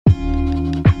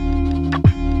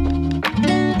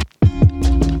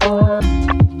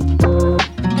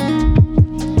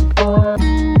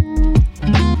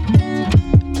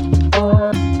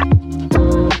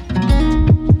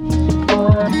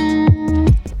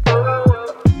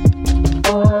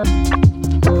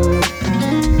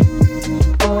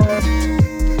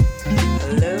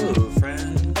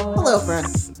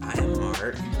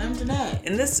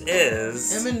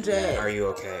MJ. Are you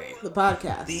okay? The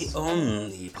podcast. The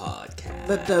only podcast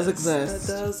that does exist.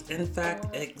 That does, in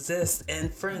fact, exist.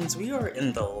 And friends, we are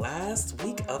in the last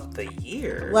week of the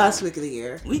year. Last week of the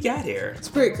year. We got here. It's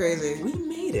pretty crazy. We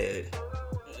made it.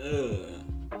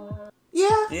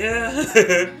 Yeah.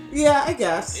 Yeah. Yeah, I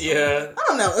guess. Yeah. I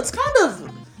don't know. It's kind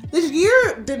of... This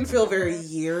year didn't feel very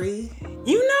yeary.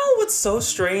 You know what's so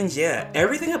strange? Yeah,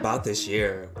 everything about this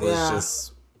year was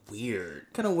just weird.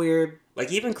 Kind of weird.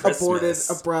 Like even Christmas.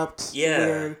 Aborted, abrupt,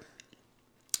 weird.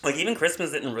 Like even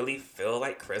Christmas didn't really feel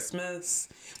like Christmas.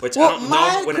 Which well, I don't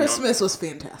know. my Christmas was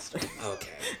fantastic.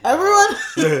 Okay. Everyone,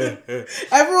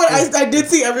 I did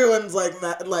see everyone's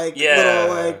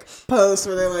little posts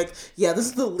where they're like, yeah, this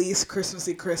is the least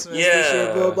Christmassy Christmas this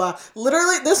year, blah, blah.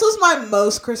 Literally, this was my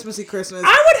most Christmassy Christmas I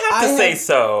would have to say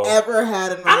so. Ever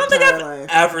had in my I don't think I've life.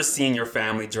 ever seen your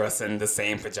family dress in the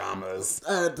same pajamas.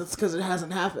 That's because it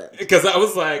hasn't happened. Because I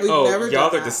was like, y'all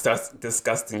are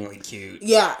disgustingly cute.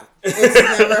 Yeah. It's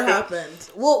never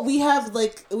happened. Well, we have a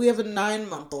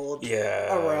 9-month-old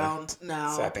around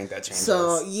now. So I think that changes.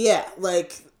 So yeah,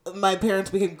 my parents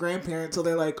became grandparents, so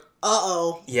they're like,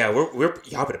 uh-oh. Yeah,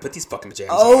 y'all better put these fucking jammies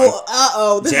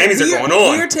on. Jammies are going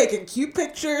on. We're taking cute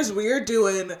pictures. We're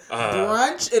doing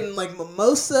brunch and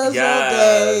mimosas all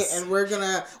day, and we're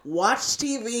gonna watch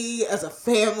TV as a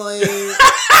family,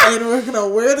 and we're gonna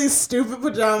wear these stupid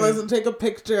pajamas and take a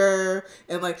picture,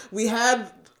 and we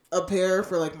had a pair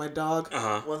for my dog.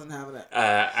 Wasn't having it.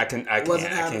 I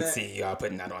can see y'all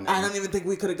putting that on. I don't even think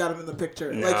we could have got him in the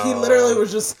picture. No. He literally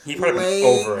was just laying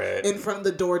over it in front of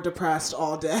the door, depressed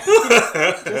all day.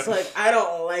 Just I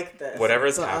don't like this.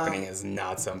 Whatever's happening is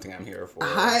not something I'm here for.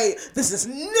 This has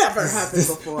never happened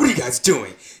before. What are you guys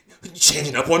doing? You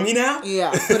changing up on me now?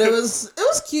 Yeah, but it was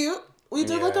cute. We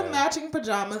did a matching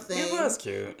pajama thing. It was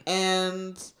cute.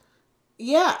 And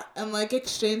yeah, and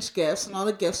exchanged gifts, and all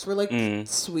the gifts were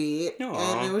sweet. Aww.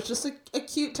 And it was just a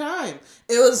cute time.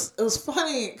 It was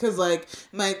funny because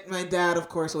my dad, of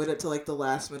course, waited till the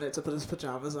last minute to put his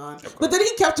pajamas on, but then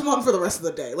he kept them on for the rest of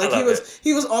the day.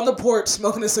 He was on the porch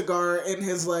smoking a cigar in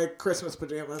his Christmas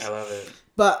pajamas. I love it.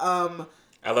 But I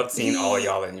loved seeing all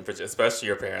y'all in your pajamas, especially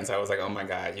your parents. I was like, oh my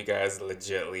god, you guys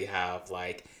legitly have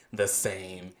the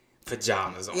same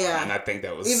pajamas on. Yeah. And I think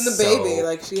that was even the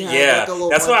baby, she had a little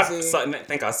that's onesie. what I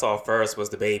think I saw first was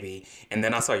the baby, and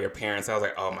then I saw your parents. I was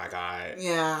like, oh my god.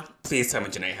 Yeah. Please tell me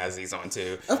Janae has these on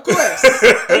too. Of course.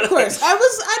 Of course. I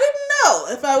didn't know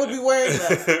if I would be wearing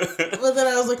them. But then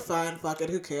I was like, fine, fuck it,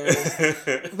 who cares?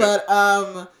 But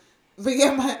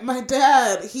yeah, my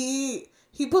dad, he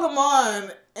put them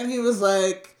on, and he was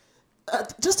like,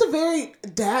 just a very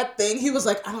dad thing. He was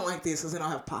like, I don't like these because they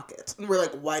don't have pockets. And we're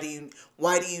like, why do you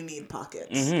need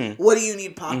pockets? Mm-hmm. What do you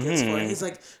need pockets for? And he's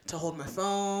like, to hold my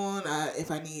phone, if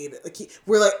I need a key.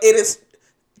 We're like, it is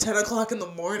 10 o'clock in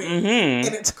the morning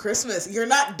and it's Christmas. You're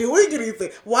not doing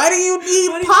anything. Why do you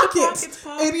need pockets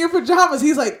in your pajamas?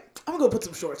 He's like, I'm going to go put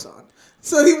some shorts on.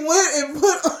 So he went and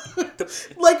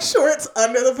put shorts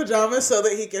under the pajamas so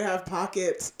that he could have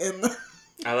pockets in the...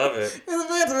 I love it. And the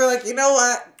fans were like, you know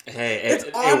what? Hey, it's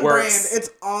on it works. brand. It's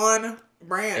on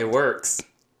brand. It works.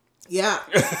 Yeah.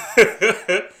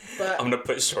 But I'm gonna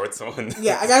put shorts on.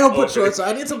 Yeah, I gotta go put shorts on.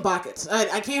 I need some pockets.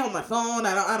 I can't hold my phone.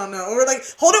 I don't know. Or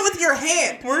hold it with your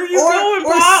hand. Where are you going,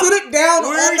 Bob? Or sit it down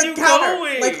on the counter.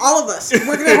 Going? All of us.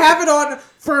 We're gonna have it on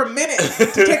for a minute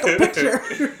to take a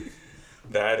picture.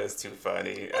 That is too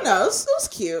funny. I know, it was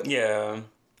cute. Yeah.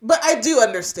 But I do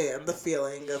understand the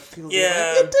feeling of people being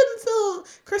it didn't feel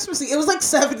Christmassy. It was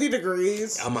 70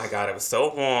 degrees. Oh my god, it was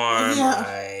so warm. Yeah.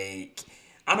 I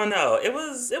don't know. It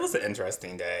was an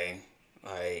interesting day.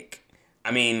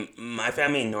 I mean, my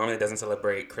family normally doesn't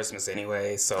celebrate Christmas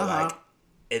anyway, so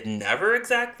it never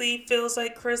exactly feels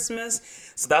like Christmas.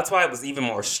 So that's why it was even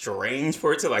more strange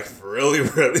for it to really,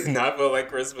 really not feel like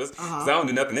Christmas. Because I don't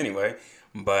do nothing anyway.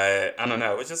 But I don't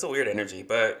know. It was just a weird energy.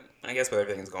 But I guess with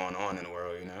everything that's going on in the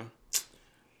world,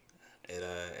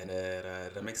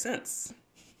 it makes sense.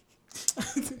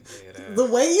 The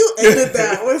way you ended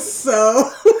that was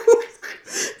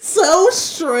so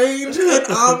strange and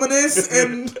ominous,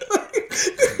 and with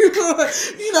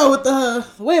the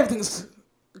way everything's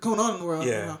going on in the world.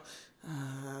 Yeah.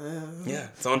 Yeah,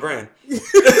 it's on brand.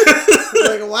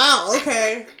 Wow,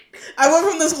 okay. I went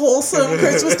from this wholesome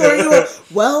Christmas story to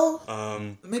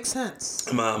it makes sense.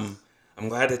 I'm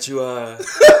glad that you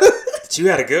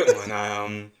had a good one. I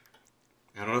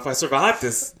don't know if I survived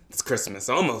this Christmas.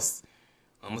 Almost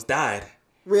died.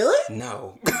 Really?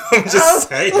 No. I'm just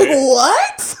saying.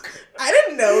 What? I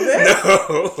didn't know this.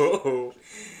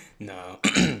 No.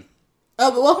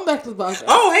 But welcome back to the podcast.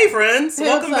 Oh, hey friends! Hey,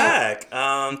 welcome what's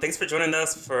back. Thanks for joining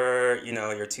us for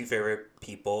your two favorite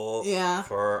people. Yeah.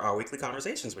 For our weekly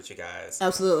conversations with you guys.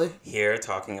 Absolutely. Here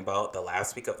talking about the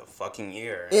last week of the fucking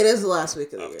year. It is the last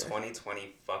week of the year.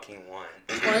 2020 fucking one.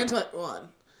 2021.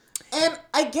 And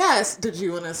I guess, did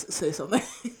you want to say something?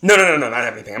 No, not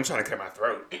anything. I'm trying to clear my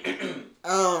throat.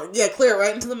 Oh, yeah, clear it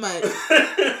right into the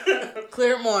mic.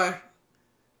 Clear it more.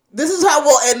 This is how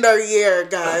we'll end our year,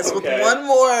 guys, with one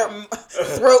more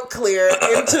throat clear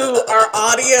into our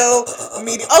audio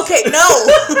media. Okay, no.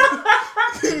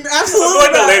 Absolutely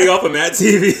like not. the lady off of Mad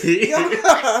TV.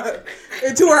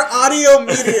 Into our audio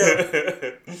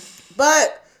media.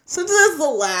 But since this is the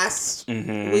last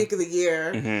week of the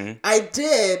year, I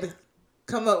did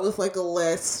come up with like a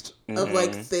list of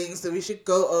like things that we should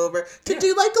go over to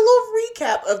do like a little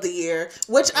recap of the year,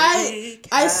 which I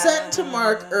sent to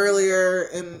Mark earlier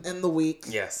in the week.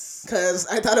 Yes, because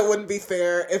I thought it wouldn't be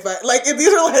fair if I like if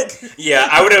these are like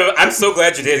I would have. I'm so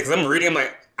glad you did because I'm reading. I'm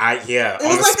like. It on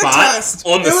was the like spot. A test.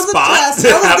 On the it was spot. A test.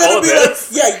 I was gonna be like,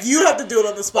 yeah, you have to do it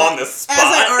on the spot. On the spot. As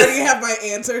I already have my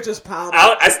answer just piled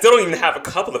up. I still don't even have a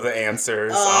couple of the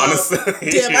answers, honestly.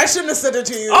 Damn, I shouldn't have sent it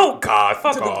to you. Oh God,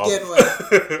 fuck off. To begin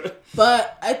with.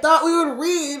 But I thought we would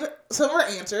read some of our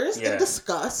answers and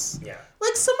discuss. Yeah.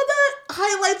 Like some of the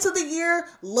highlights of the year,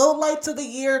 lowlights of the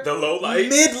year. The lowlights?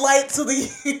 Mid-lights of the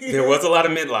year. There was a lot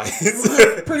of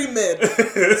mid-lights. Pretty mid.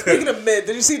 Speaking of mid,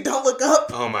 did you see Don't Look Up?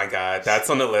 Oh my God,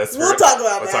 that's on the list. We'll talk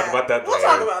about that. We'll talk about that We'll later.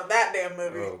 talk about that damn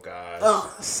movie. Oh God.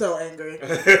 Oh, so angry.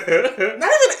 Not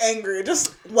even angry,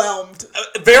 just whelmed.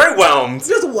 Very whelmed.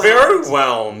 Just whelmed. Very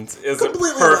whelmed is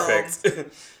completely perfect.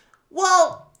 Whelmed.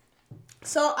 Well,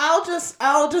 so I'll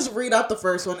just read out the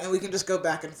first one and we can just go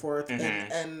back and forth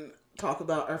and talk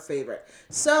about our favorite.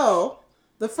 So,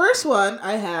 the first one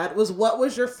I had was what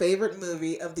was your favorite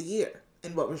movie of the year?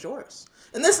 And what was yours?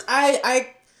 And this,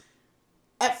 I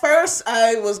at first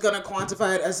I was going to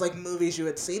quantify it as like movies you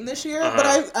had seen this year, but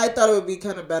I thought it would be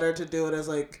kind of better to do it as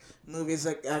like movies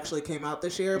that actually came out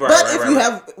this year. If you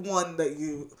have one that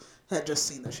you had just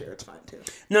seen this year, it's fine too.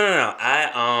 No.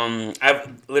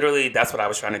 I've literally, that's what I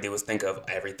was trying to do, was think of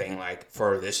everything like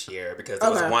for this year, because there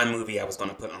was one movie I was going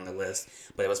to put on the list,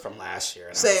 but it was from last year.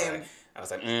 And Same. I was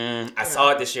like, I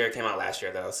saw it this year. It came out last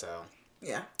year though, so.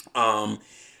 Yeah.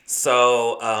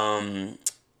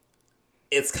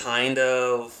 It's kind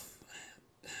of,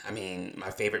 I mean,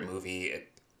 my favorite movie,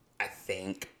 I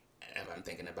think, if I'm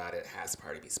thinking about it, has to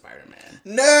probably be Spider-Man.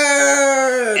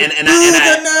 Nerd! And nerd!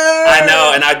 I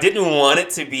know, and I didn't want it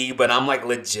to be, but I'm like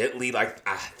legitly, like,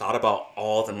 I thought about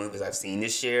all the movies I've seen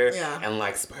this year, and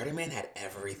like, Spider-Man had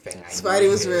everything I needed. Spidey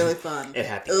was really fun. It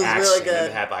had the action, really good.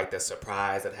 It had like the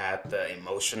surprise, it had the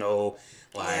emotional,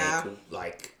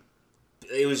 like,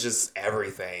 it was just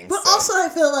everything. But also, I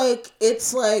feel like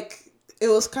it's like, it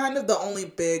was kind of the only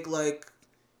big, like,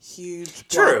 huge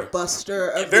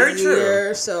blockbuster of the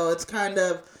year. So it's kind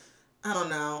of, I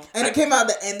don't know. And it came out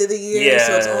at the end of the year,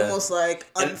 so it's almost like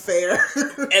unfair.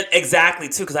 And exactly,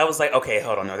 too, because I was like, okay,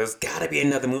 hold on, no, there's got to be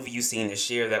another movie you've seen this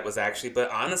year that was actually, but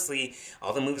honestly,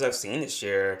 all the movies I've seen this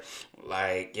year,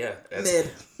 like, mid.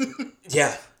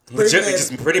 Yeah. Legitimately,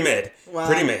 just pretty mid. Wow.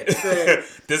 Pretty mid.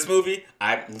 This movie,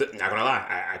 I'm not gonna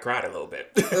lie, I cried a little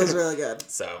bit. It was really good.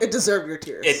 So it deserved your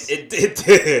tears. It did.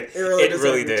 It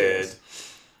really did. Tears.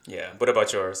 Yeah. What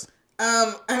about yours?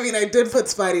 I mean, I did put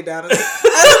Spidey down as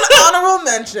an honorable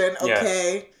mention.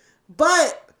 Okay,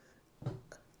 but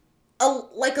a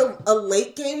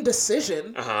late game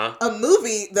decision. A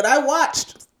movie that I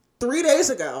watched 3 days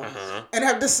ago and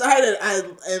have decided I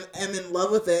am in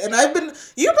love with it. And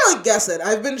you can probably guess it,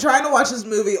 I've been trying to watch this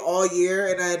movie all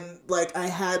year and I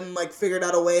hadn't like figured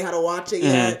out a way how to watch it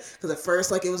yet. Because at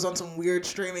first like it was on some weird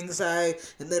streaming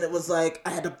site and then it was like I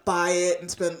had to buy it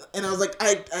and I was like,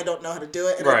 I don't know how to do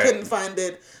it. And I couldn't find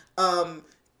it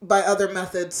by other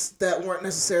methods that weren't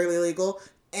necessarily legal.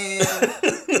 And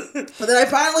but then I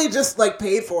finally just like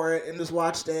paid for it and just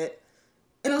watched it.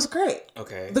 And it was great.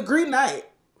 Okay. The Green Knight.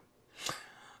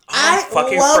 I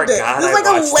loved it. It was like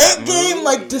a late game,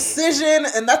 like decision,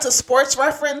 and that's a sports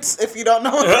reference if you don't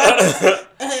know that.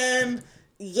 And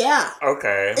yeah,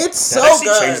 okay, it's so that actually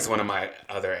good. Changes one of my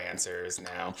other answers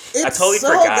now. It's I totally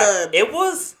so forgot. Good. It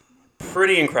was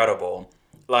pretty incredible.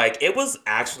 Like it was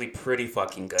actually pretty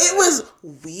fucking good. It was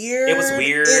weird. It was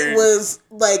weird. It was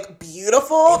like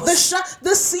beautiful. The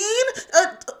scene.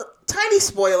 Tiny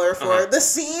spoiler for the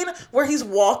scene where he's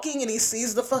walking and he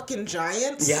sees the fucking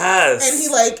giants. Yes. And he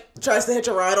like tries to hitch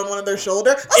a ride on one of their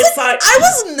shoulders. I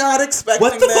was not expecting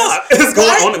what the this. fuck is going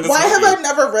on in this Why movie? have I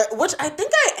never read? Which I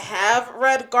think I have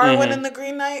read Garwin and the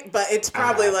Green Knight, but it's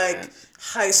probably like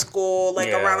high school, like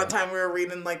around the time we were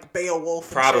reading like Beowulf.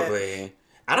 And probably. Shit.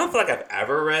 I don't feel like I've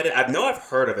ever read it. I know I've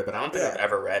heard of it, but I don't think I've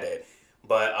ever read it.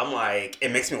 But I'm like,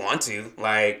 it makes me want to.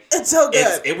 Like, it's so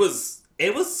good. It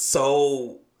was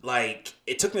so like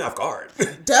it took me off guard.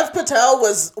 Dev Patel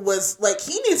was like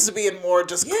he needs to be in more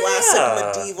just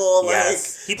classic medieval.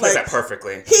 Yes. Like he plays like, that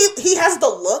perfectly. He has the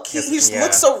look. He just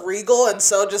looks so regal and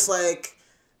so just like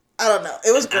I don't know.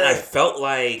 It was great. And I felt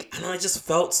like I don't know. I just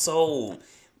felt so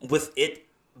with it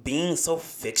being so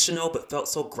fictional, but felt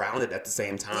so grounded at the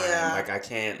same time. Yeah. Like I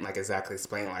can't like exactly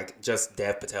explain like just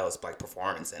Dev Patel's like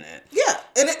performance in it. Yeah,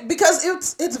 and because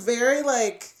it's very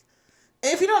like.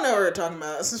 And if you don't know what we're talking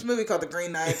about, it's this movie called The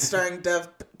Green Knight, starring Dev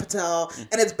Patel,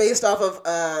 and it's based off of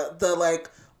the like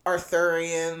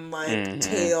Arthurian like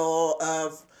tale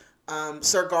of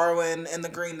Sir Gawain and the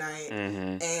Green Knight,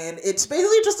 and it's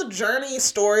basically just a journey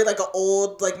story, like an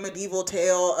old like medieval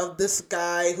tale of this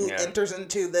guy who enters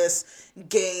into this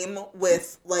game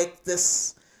with like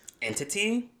this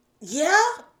entity. Yeah.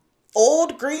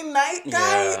 Old Green Knight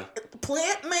guy,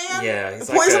 Plant Man, he's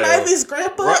Poison like Ivy's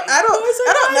grandpa. Right. I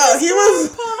don't know. He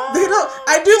was. They don't.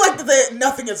 I do like that.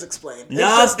 Nothing is explained. It's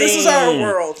just, this is our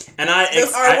world, and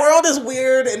our world is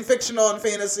weird and fictional and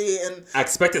fantasy. And I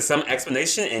expected some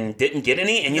explanation and didn't get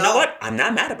any. And you know what? I'm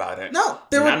not mad about it. No,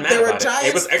 there were giants.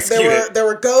 It was executed. There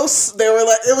were ghosts. There were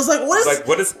like it was like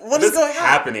what is going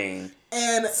happening? On?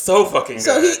 And so fucking good.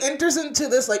 So he enters into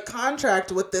this like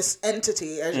contract with this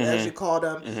entity, as you called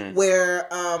him, where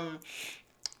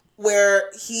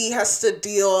he has to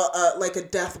deal like a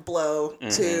death blow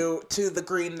to the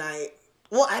Green Knight.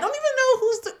 Well, I don't even know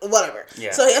who's the whatever.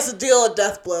 Yeah. So he has to deal a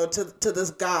death blow to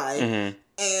this guy,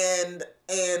 and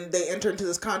they enter into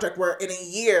this contract where in a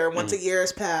year, once a year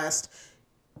has passed,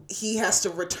 he has to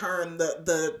return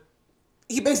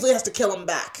he basically has to kill him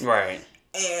back. Right.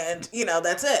 And,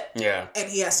 that's it. Yeah. And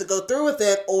he has to go through with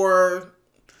it or,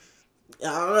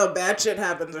 I don't know, bad shit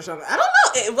happens or something. I don't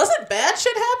know. It wasn't bad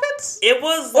shit happens? It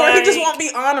was Or he just won't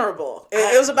be honorable.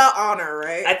 It was about honor,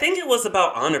 right? I think it was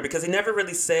about honor because he never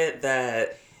really said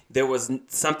that there was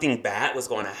something bad was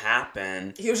going to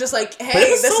happen. He was just like, hey,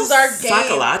 this is our game.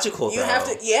 Psychological, You have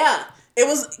to, yeah. It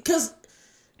was, because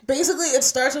basically it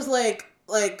starts with like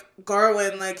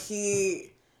Garwin, like he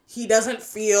doesn't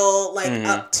feel like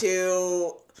up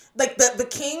to like the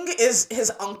king is his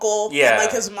uncle. Yeah. And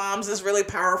like his mom's this really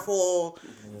powerful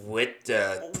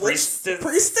priestess?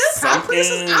 High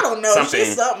priestess? I don't know. Something.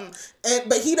 She's something.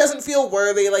 But he doesn't feel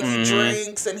worthy. Like he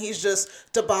drinks and he's just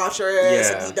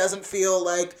debaucherous and he doesn't feel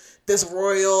like this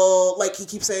royal, like he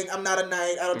keeps saying, I'm not a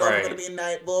knight. I don't know if I'm going to be a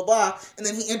knight, blah, blah. And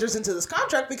then he enters into this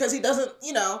contract because he doesn't,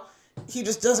 he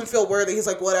just doesn't feel worthy. He's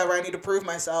like, whatever, I need to prove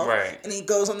myself. Right. And he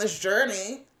goes on this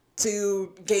journey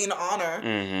to gain honor,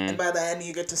 and by the end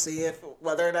you get to see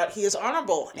whether or not he is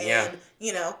honorable. And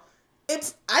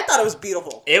I thought it was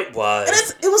beautiful. It was, and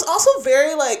it was also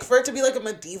very like for it to be like a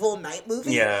medieval night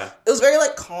movie. Yeah, it was very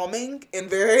like calming and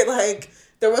very like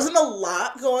there wasn't a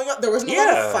lot going on. There wasn't a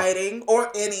lot of fighting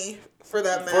or any for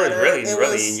that matter.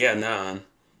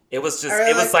 It was just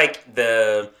it was like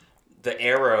the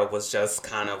era was just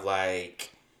kind of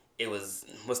like it was.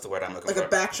 What's the word I'm looking for? Like a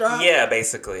backdrop? Yeah,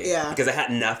 basically. Yeah. Because it had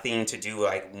nothing to do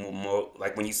like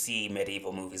when you see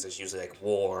medieval movies, it's usually like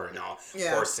war and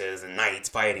horses and knights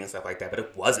fighting and stuff like that. But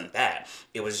it wasn't that.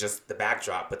 It was just the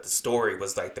backdrop. But the story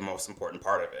was like the most important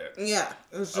part of it. Yeah,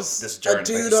 it was just this journey, a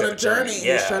dude on a journey.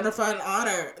 He's trying to find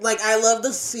honor. Like I love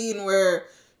the scene where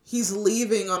he's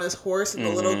leaving on his horse and the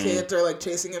little kids are like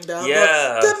chasing him down.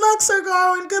 Yeah. Like, good luck, Sir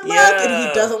Gawain. Good luck. And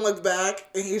he doesn't look back.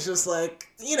 And he's just like,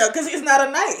 because he's not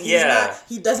a knight.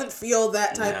 He doesn't feel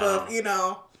that type of,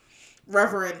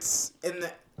 reverence in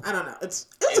the, I don't know. It was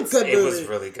a good movie. It was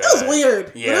really good. It was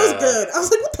weird. Yeah. But it was good. I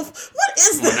was like, what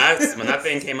is this? When that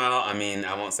thing came out, I mean,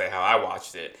 I won't say how I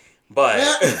watched it, but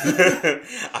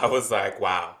I was like,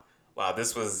 wow,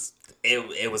 this was,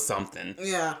 it was something.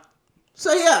 Yeah.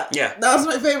 So yeah, that was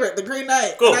my favorite, The Green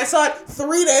Knight. Cool. And I saw it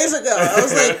 3 days ago. I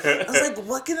was like,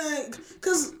 what can I?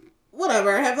 Because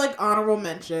whatever, I have like honorable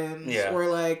mentions. Yeah. Where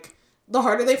like The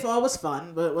Harder They Fall was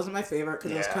fun, but it wasn't my favorite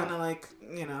because it was kind of like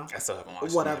I still haven't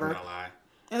watched whatever. it. I'm not gonna lie.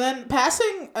 And then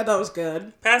Passing, I thought was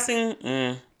good. Passing,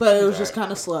 but it was just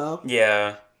kind of slow.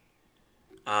 Yeah.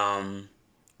 I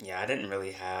didn't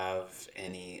really have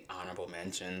any honorable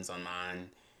mentions on mine.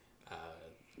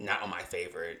 Not on my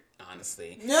favorite,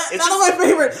 honestly. Yeah, not on my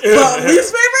favorite.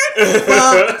 Least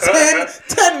favorite?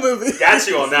 10 damn movie. Got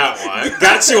you on that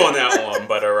one.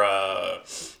 But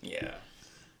yeah.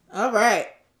 All right.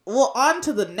 Well, on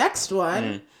to the next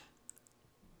one.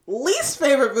 Least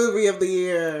favorite movie of the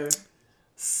year.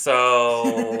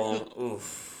 So,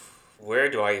 where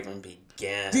do I even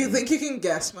begin? Do you think you can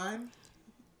guess mine?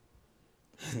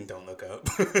 Don't look up.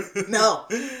 No.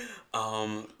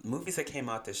 Movies that came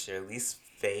out this year. Least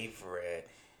favorite.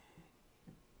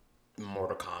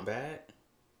 Mortal Kombat.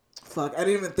 Fuck, I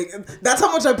didn't even think. That's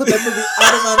how much I put that movie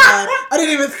out of my mind. I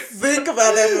didn't even think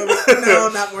about that movie. No,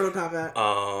 not Mortal Kombat.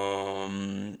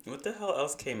 What the hell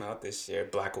else came out this year?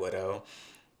 Black Widow.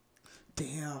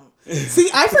 Damn. See,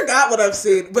 I forgot what I've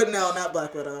seen, but no, not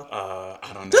Black Widow. I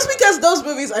don't know. Just because those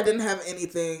movies, I didn't have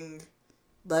anything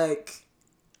like.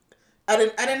 I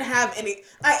didn't have any.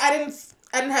 I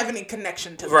didn't have any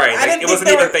connection to them. Right. Like, it wasn't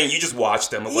even a thing. You just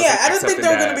watched them. I didn't think they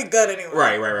were going to be good anyway.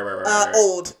 Right.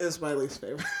 Old is my least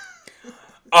favorite.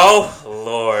 Oh,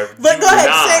 Lord. But go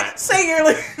ahead. Say your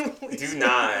least. Do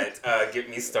not get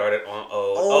me started on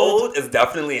Old is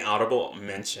definitely an honorable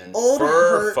mention. Old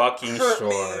for fucking sure.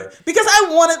 Me. Because I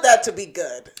wanted that to be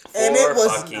good. And it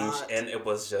was not. And it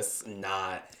was just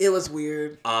not. It was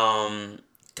weird.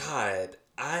 God.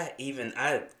 I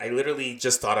literally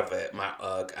just thought of it.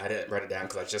 I didn't write it down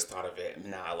because I just thought of it. And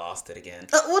now I lost it again.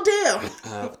 Well, damn.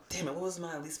 Damn it! What was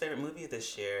my least favorite movie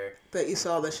this year? That you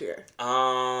saw this year?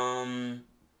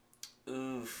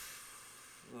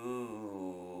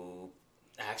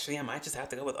 Actually, I might just have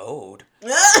to go with Old.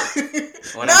 No,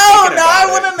 I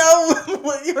want to know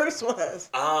what yours was.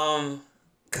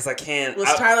 Because I can't.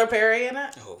 Was Tyler Perry in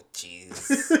it? Oh, jeez.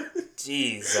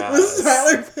 Jesus. Was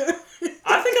Tyler Perry?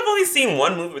 I think I've only seen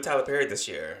one movie with Tyler Perry this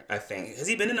year, I think. Has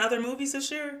he been in other movies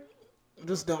this year?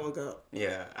 Just Don't Look Up.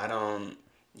 Yeah, I don't...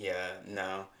 Yeah,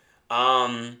 no.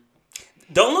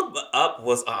 Don't Look Up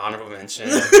was an honorable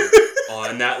mention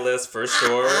on that list for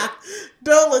sure.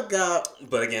 Don't Look Up.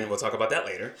 But again, we'll talk about that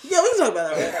later. Yeah, we can talk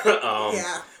about that later.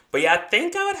 Yeah. But yeah, I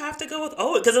think I would have to go with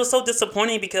Old because it was so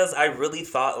disappointing because I really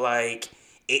thought like...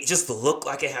 It just looked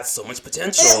like it had so much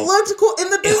potential. It looked cool.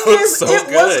 And the thing is, it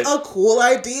was a cool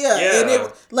idea. Yeah. And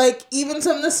it, like, even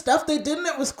some of the stuff they did in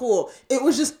it was cool. It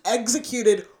was just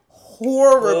executed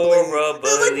horribly. It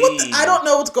was like, I don't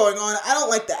know what's going on. I don't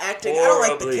like the acting. I don't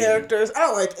like the characters. I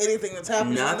don't like anything that's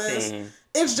happening in this.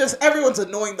 It's just, everyone's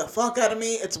annoying the fuck out of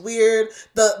me. It's weird.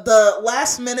 The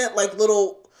last minute, like,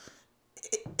 little...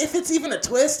 If it's even a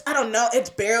twist, I don't know. It's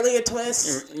barely a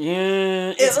twist.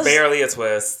 It's barely a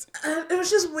twist. It was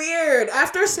just weird.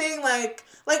 After seeing like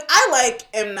I like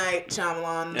M. Night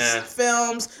Shyamalan's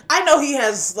films. I know he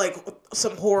has like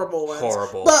some horrible ones.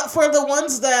 But for the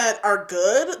ones that are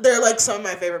good, they're like some of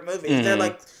my favorite movies. Mm-hmm. They're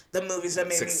like the movies that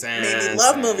made me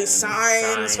love movies.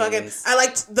 Signs. Fucking. I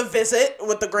liked The Visit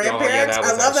with the grandparents.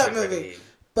 I love that movie.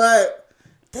 But.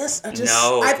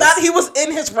 I thought he was in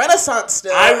his renaissance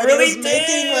still. I really he was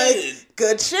making like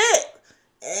good shit,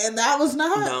 and that was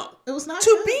not. No, it was not.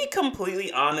 To be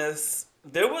completely honest,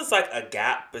 there was like a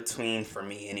gap between, for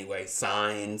me anyway,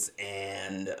 Signs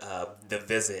and The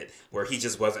Visit, where he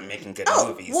just wasn't making good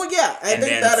movies. Well, yeah, I think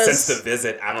then that since The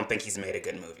Visit, I don't think he's made a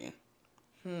good movie.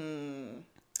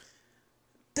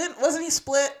 Wasn't he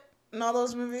Split in all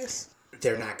those movies?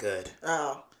 They're not good.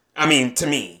 Oh. I mean, to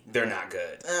me, they're not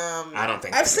good. I don't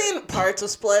think I've seen parts of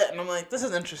Split, and I'm like, this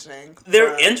is interesting.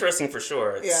 They're interesting for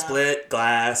sure. Yeah. Split,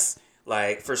 Glass,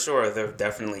 like, for sure, they're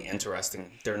definitely interesting.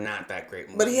 They're not that great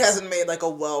movies. But he hasn't made, like, a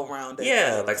well-rounded...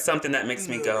 Yeah, like, something that makes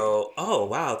me go, oh,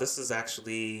 wow, this is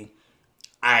actually...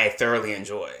 I thoroughly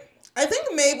enjoy. I think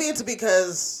maybe it's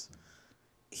because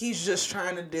he's just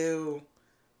trying to do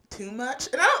too much.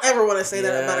 And I don't ever want to say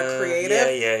that about a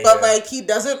creative. But, like, he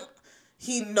doesn't...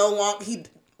 He no longer... He...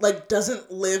 like,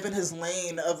 doesn't live in his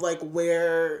lane of, like,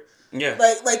 where... Yeah.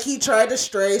 Like, he tried to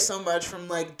stray so much from,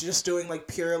 like, just doing, like,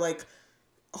 pure, like,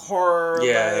 horror,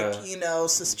 like, you know,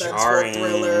 suspenseful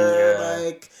thriller,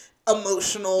 like,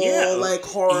 emotional, like,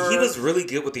 horror. He was really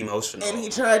good with emotional. And he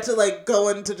tried to, like, go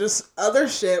into just other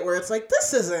shit where it's like,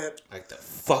 this isn't... Like, the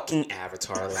fucking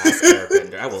Avatar Last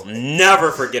Airbender. I will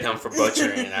never forget him for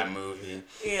butchering that movie.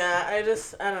 Yeah, I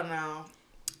don't know.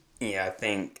 Yeah, I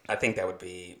think that would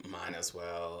be mine as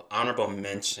well. Honorable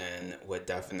mention would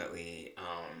definitely,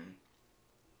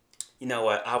 you know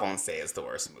what? I won't say it's the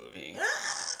worst movie,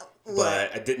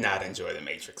 but I did not enjoy the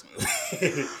Matrix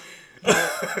movie.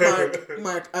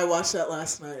 Mark, I watched that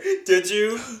last night. Did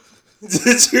you?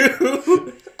 Did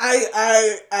you?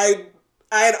 I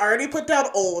had already put down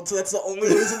Old, so that's the only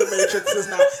reason the Matrix is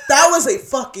now. That was a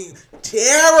fucking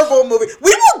terrible movie. We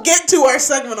will get to our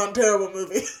segment on terrible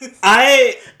movies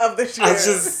of this year.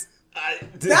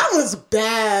 That was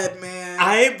bad, man.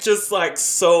 I'm just like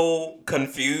so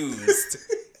confused.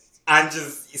 I'm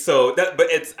just so that, but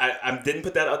it's I didn't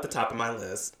put that at the top of my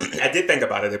list. I did think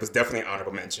about it. It was definitely an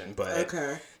honorable mention, but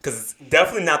okay, because it's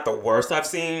definitely not the worst I've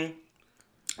seen.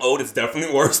 Old is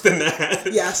definitely worse than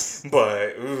that. Yes,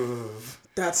 but ooh.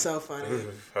 That's so funny.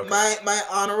 Okay. My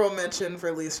honorable mention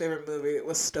for least favorite movie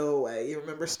was Stowaway. You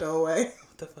remember Stowaway?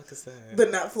 What the fuck is that? The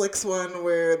Netflix one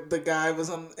where the guy was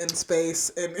in space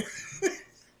and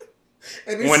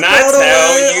and he when I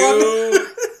tell you,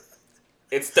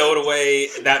 it stowed away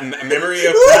that memory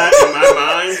of that in my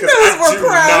mind because I do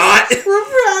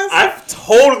not. I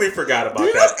totally forgot about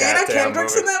that. Do you know Anna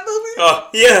Kendrick's in that movie? Oh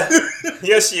yeah,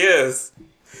 yes she is.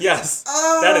 Yes,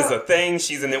 that is a thing.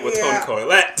 She's in it with Toni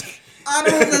Collette.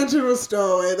 Honorable mention was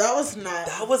Stowaway. That was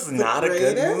not a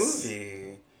good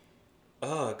movie.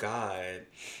 Oh God.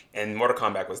 And Mortal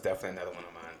Kombat was definitely another one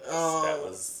of mine. That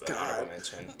was an honorable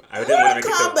mention. I didn't want to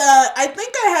make Mortal Kombat. I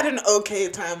think I had an okay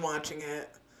time watching it,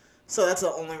 so that's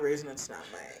the only reason it's not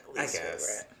my least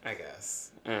favorite. I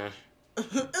guess.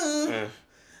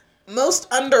 Most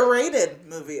underrated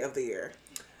movie of the year.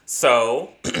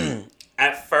 So,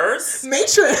 at first,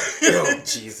 Matrix. Oh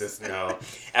Jesus, no!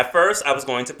 At first, I was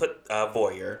going to put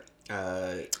Voyeur.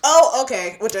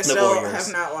 Okay. Which I still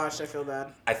have not watched. I feel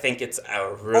bad. I think it's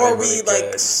a really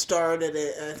good. Started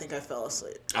it and I think I fell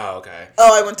asleep. Oh, okay.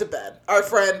 Oh, I went to bed. Our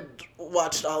friend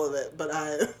watched all of it, but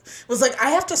I was like, I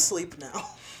have to sleep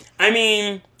now. I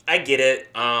mean, I get it.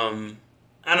 I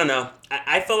don't know.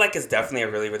 I feel like it's definitely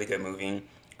a really, really good movie.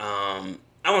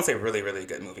 I won't say really, really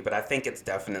good movie, but I think it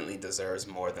definitely deserves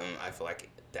more than I feel like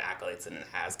the accolades that it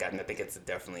has gotten. I think it's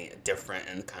definitely a different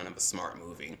and kind of a smart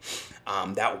movie.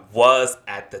 That was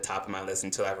at the top of my list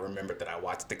until I remembered that I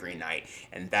watched The Green Knight,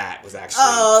 and that was actually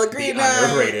the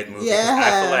underrated movie. Yeah.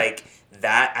 I feel like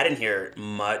that I didn't hear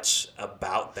much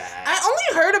about that. I only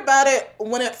heard about it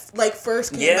when it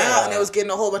first came out, and it was getting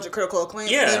a whole bunch of critical acclaim,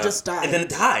 and then it just died. And then it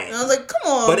died. And I was like,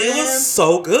 come on, but man. It was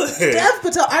so good. Dev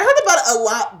Patel. I heard about it a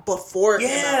lot before it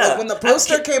came out. Like when the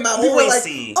poster came out, people were like,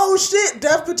 "Oh shit,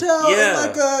 Dev Patel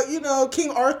and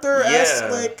King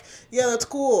Arthur-esque that's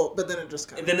cool." But then it just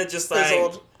kind of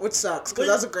fizzled, which sucks because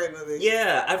that's a great movie.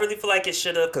 Yeah, I really feel like it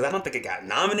should have because I don't think it got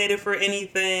nominated for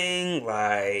anything.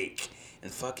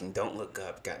 And fucking Don't Look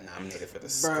Up got nominated for the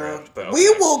script. But we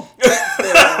will get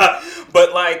there.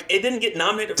 But it didn't get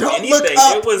nominated for anything. Look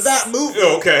Up, it was that movie.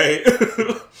 Okay.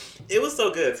 It was so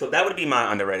good. So that would be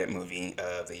my underrated movie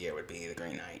of the year. Would be The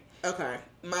Green Knight. Okay,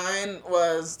 mine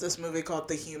was this movie called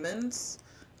The Humans,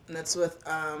 and it's with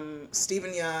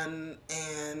Stephen Yeun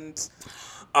and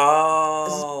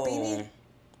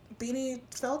Beanie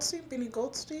Feldstein, Beanie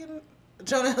Goldstein.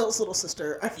 Jonah Hill's little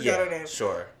sister. I forgot her name.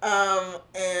 Sure.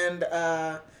 And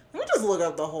let me just look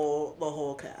up the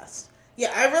whole cast.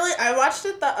 Yeah, I watched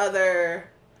it not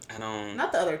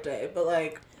the other day, but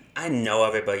I know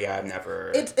of it, but I've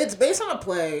never. It's based on a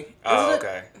play. Oh,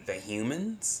 okay. The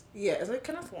Humans? Yeah, is it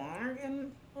Kenneth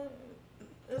Lonergan?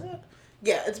 Is it?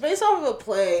 Yeah, it's based off of a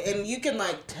play, and you can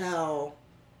tell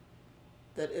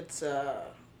that it's a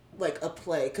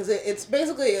play because it's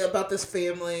basically about this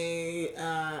family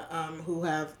who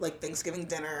have Thanksgiving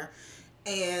dinner,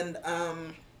 and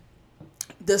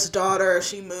this daughter,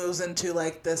 she moves into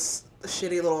this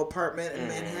shitty little apartment in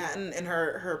Manhattan, and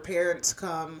her parents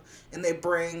come and they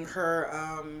bring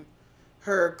her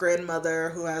grandmother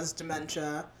who has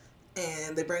dementia,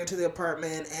 and they bring her to the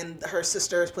apartment, and her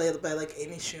sister is played by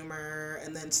Amy Schumer,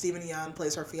 and then Stephen Yeun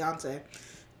plays her fiance.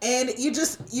 And you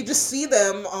just see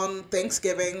them on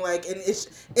Thanksgiving, and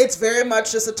it's very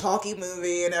much just a talky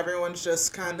movie, and everyone's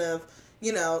just kind of,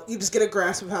 you just get a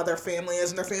grasp of how their family is,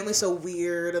 and their family's so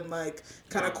weird and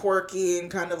kind of quirky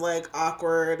and kind of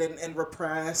awkward and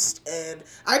repressed, and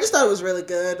I just thought it was really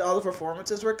good. All the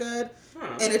performances were good,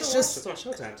 and it's just on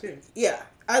Showtime too. Yeah,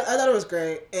 I thought it was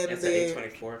great, and it's an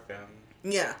A24 film.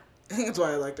 Yeah, I think that's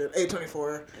why I liked it.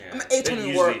 A24. Yeah. I'm an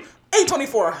A24.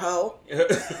 A24 hoe.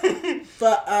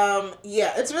 But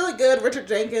it's really good. Richard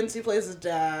Jenkins, he plays his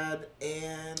dad,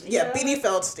 and Beanie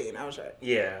Feldstein. I was right.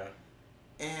 Yeah.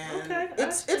 And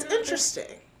it's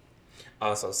interesting.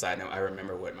 Also, side note, I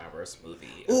remember what my worst movie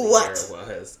of the year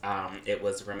was. It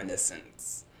was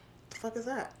Reminiscence. The fuck is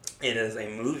that? It is a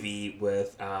movie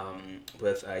with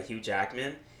Hugh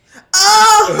Jackman.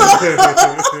 Oh!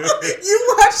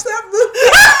 You watched that movie?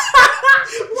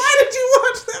 Why did you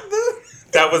watch that movie?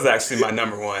 That was actually my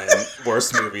number one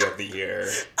worst movie of the year.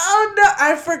 Oh no,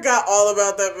 I forgot all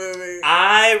about that movie.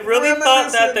 I really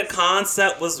thought that the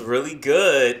concept was really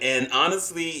good, and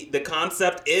honestly, the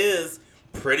concept is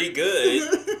pretty good.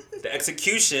 The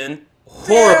execution,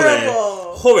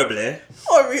 horribly.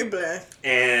 Horrible.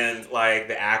 And like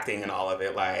the acting and all of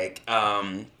it, like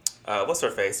what's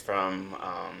her face from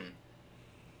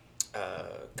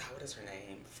God, what is her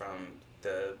name from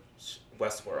the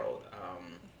Westworld?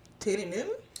 Tandy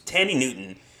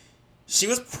Newton. She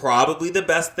was probably the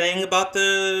best thing about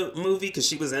the movie because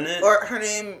she was in it. Or her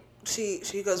name, she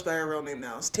goes by her real name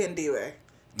now. It's Tandiwe.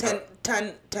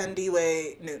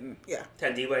 Tandiwe Newton. Yeah.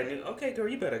 Tandiwe Newton. Okay, girl,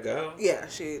 you better go. Yeah,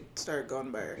 she started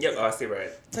going by her. Yep. Oh, I see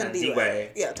right. Tandiwe.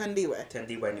 Yeah, Tandiwe.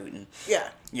 Tandiwe Newton. Yeah.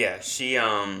 Yeah, she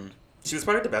was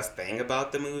probably the best thing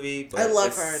about the movie. But I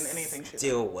love her in anything she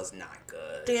still was not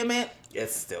good. Damn it. It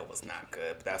still was not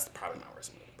good. But that's probably my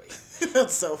worst movie.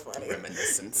 That's so funny.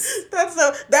 Reminiscence. That's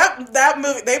so that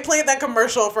movie. They played that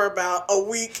commercial for about a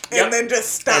week and then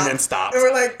just stopped. And then stopped. And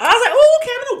we're like, I was like, oh,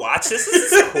 okay, I'm gonna watch this.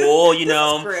 This is cool. You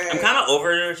know, great. I'm kind of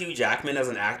over Hugh Jackman as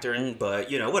an actor, but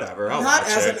you know, whatever. I'll not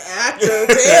watch as it. an actor.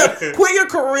 Damn, quit your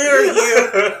career,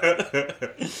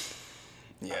 you.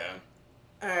 Yeah.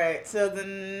 All right. So the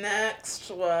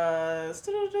next was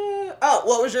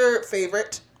what was your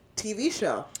favorite TV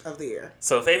show of the year?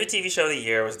 So favorite TV show of the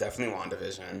year was definitely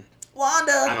WandaVision.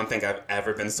 Wanda. I don't think I've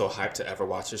ever been so hyped to ever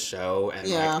watch a show, and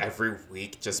like every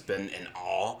week just been in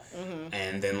awe. Mm-hmm.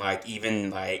 And then like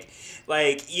even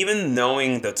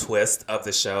knowing the twist of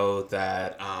the show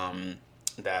that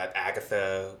that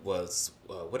Agatha was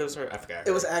what was her? I forgot.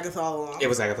 It was Agatha all along. It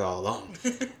was Agatha all along.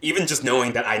 Even just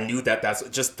knowing that I knew that's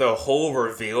just the whole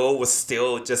reveal was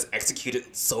still just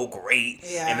executed so great.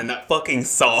 Yeah. And then that fucking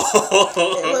song.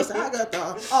 It was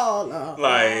Agatha all along.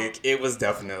 Like, it was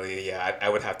definitely, yeah, I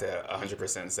would have to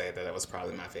 100% say that it was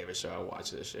probably my favorite show I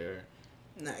watched this year.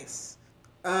 Nice.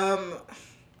 I'm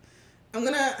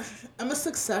a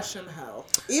Succession hoe.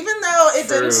 Even though it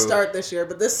didn't start this year,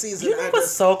 but this season You know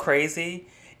what's so crazy?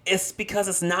 It's because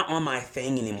it's not on my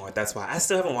thing anymore. That's why. I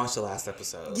still haven't watched the last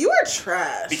episode. You are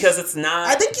trash. Because it's not...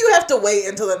 I think you have to wait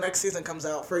until the next season comes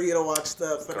out for you to watch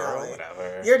the finale. Girl,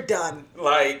 whatever. You're done.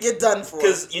 Like... You're done for.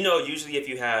 Because, you know, usually if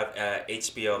you have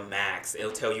HBO Max,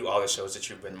 it'll tell you all the shows that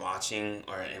you've been watching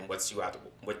and what's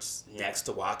next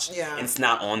to watch. Yeah. And it's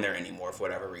not on there anymore for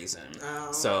whatever reason.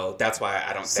 Oh. So that's why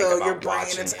I don't think about watching it. So your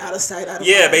brain is out of sight, out of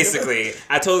mind. Yeah, basically.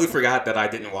 I totally forgot that I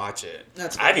didn't watch it.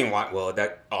 That's I didn't watch... Well,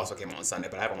 that also came out on Sunday,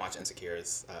 but I haven't watched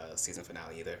Insecure's season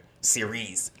finale either.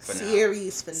 Series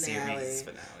finale.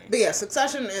 But yeah,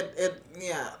 Succession,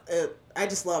 I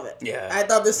just love it. Yeah. I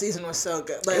thought this season was so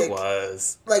good. Like, it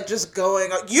was. Like, just going...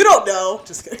 You don't know.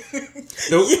 Just kidding.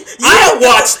 I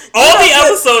watched all the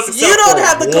episodes except you don't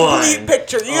have the one. complete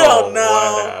picture. You don't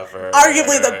know. Whatever.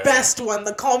 Arguably the best one.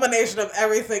 The culmination of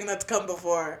everything that's come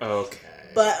before. Okay.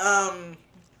 But,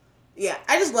 yeah.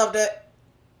 I just loved it.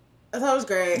 I thought it was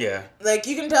great. Yeah. Like,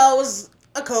 you can tell it was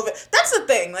a COVID. That's the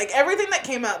thing. Like, everything that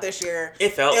came out this year,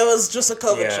 it was just a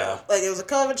COVID show. Like, it was a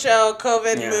COVID show,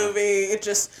 COVID movie. It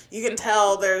just, you can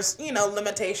tell there's,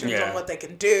 limitations on what they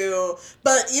can do.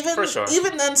 But even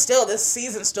then, still, this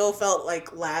season still felt,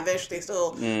 like, lavish. They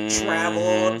still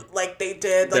traveled like they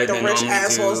did. Like, the rich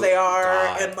assholes they are.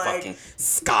 God, and, like, fucking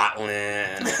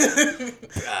Scotland,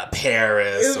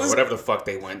 Paris, or whatever the fuck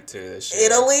they went to this year.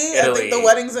 Italy. I think the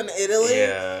wedding's in Italy.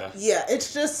 Yeah. Yeah,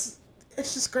 it's just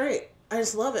great. I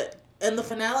just love it. And the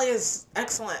finale is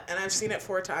excellent, and I've seen it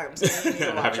 4 times. I haven't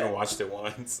even watched it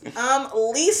once.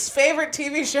 Least favorite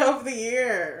TV show of the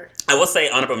year. I will say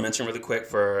honorable mention really quick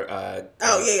for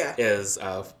is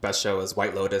best show is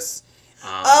White Lotus.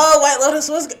 White Lotus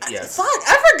was good. Yes. Fuck,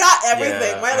 I forgot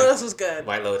everything. Yeah, White Lotus was good.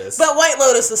 White Lotus. But White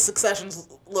Lotus is Succession's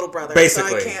little brother.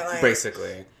 Basically. So I can't,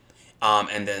 basically.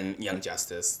 And then Young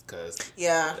Justice, because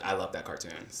I love that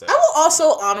cartoon. So. I will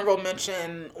also honorable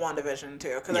mention WandaVision,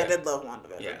 too, because I did love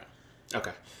WandaVision. Yeah.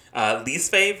 Okay. Least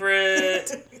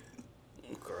favorite...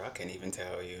 Girl, I can't even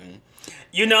tell you.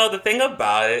 You know, the thing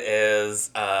about it is,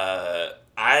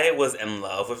 I was in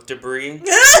love with Debris.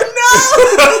 No!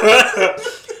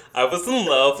 I was in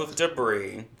love with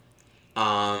Debris.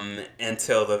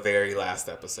 Until the very last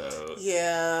episode.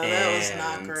 Yeah, that was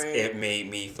not great. It made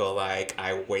me feel like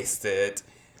I wasted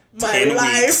my 10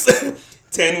 life. weeks.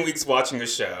 10 weeks watching a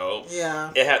show.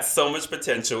 Yeah. It had so much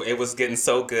potential. It was getting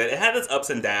so good. It had its ups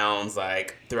and downs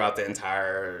like throughout the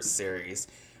entire series.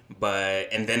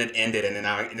 And then it ended and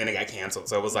then it got canceled.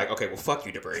 So it was like, okay, well fuck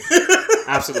you, Debris.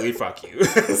 Absolutely fuck you.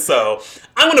 So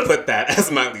I'm gonna put that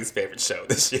as my least favorite show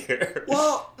this year.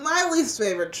 Well, my least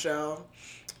favorite show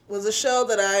was a show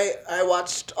that I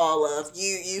watched all of.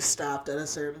 You stopped at a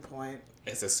certain point.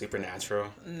 Is it Supernatural?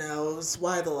 No, it was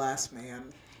Why the Last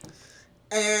Man.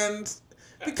 And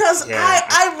because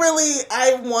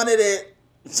I wanted it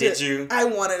Did you? I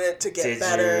wanted it to get Did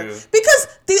better. you? Because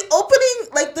the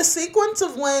opening, like the sequence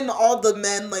of when all the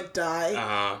men like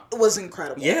die was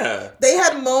incredible. Yeah. They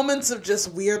had moments of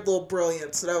just weird little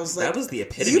brilliance that I was like, that was the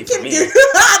epitome for me.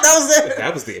 That was it.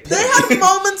 That was the epitome. They had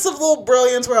moments of little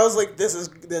brilliance where I was like, this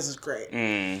is great. Mm.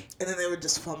 And then they would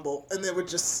just fumble, and they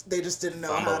just didn't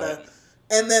know Fumble how to. it.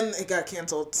 And then it got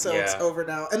canceled, so it's over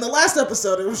now. And the last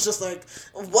episode, it was just like,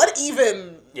 what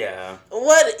even? Yeah.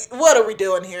 What are we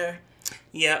doing here?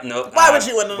 Yeah, nope. Why would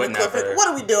you end on a never. cliffhanger? What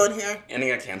are we doing here? And it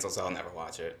got canceled, so I'll never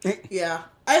watch it. Yeah,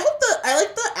 I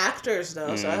like the actors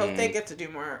though, so I hope they get to do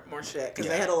more shit because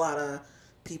they had a lot of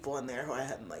people in there who I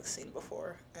hadn't like seen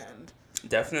before, and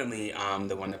definitely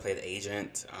the one that played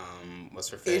Agent, what's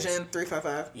her face? Agent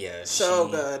 355. Yeah, so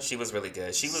good. She was really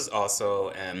good. She was also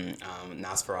in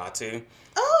Nosferatu.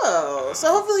 Oh,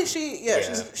 so hopefully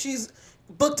she's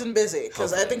booked and busy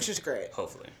because I think she's great.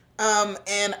 Hopefully.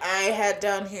 And I had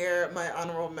down here my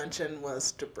honorable mention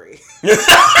was Debris.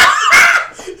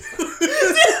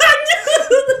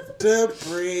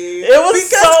 Debris. It was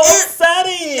so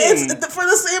upsetting. It's for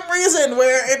the same reason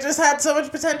where it just had so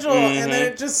much potential and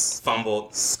then it just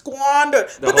fumbled, squandered.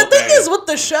 But the thing is with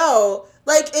the show,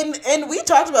 like, and we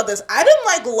talked about this. I didn't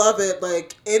like love it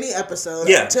like any episode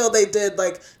until they did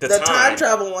like the time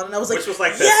travel one, and I was like, which was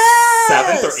like the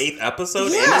 7th or 8th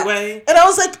episode anyway. And I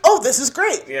was like, oh, this is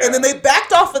great. Yeah. And then they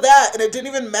backed off of that, and it didn't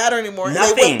even matter anymore. Nothing.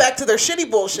 And they went back to their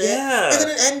shitty bullshit. Yeah. And then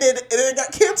it ended, and then it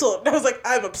got canceled. And I was like,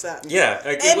 I'm upset. Yeah,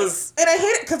 like it was. And I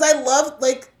hate it because I love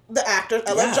like the actors.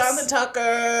 I love Jonathan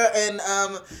Tucker and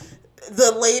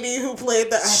the lady who played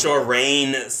the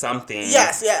Shireen something.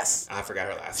 Yes. I forgot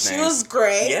her last name. She was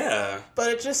great. Yeah. But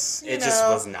it just just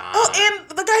was not. Oh, and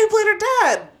the guy who played her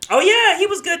dad. Oh yeah, he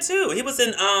was good too. He was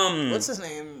in What's his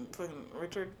name?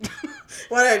 Richard.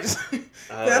 Why did I just?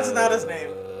 That's not his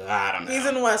name. I don't know. He's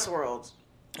in Westworld.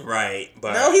 Right,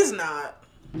 but no, he's not.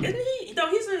 Isn't he? No,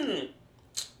 he's in.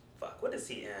 Fuck, what is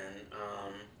he in?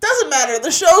 Doesn't matter.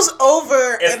 The show's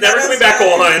over. It's never coming back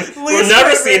on. We're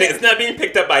never seeing it. It's not being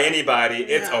picked up by anybody.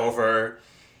 It's over.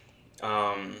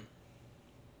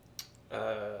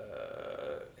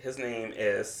 His name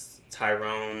is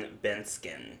Tyrone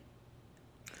Benskin.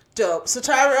 Dope. So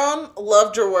Tyrone,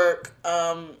 loved your work.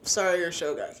 Sorry your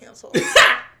show got canceled.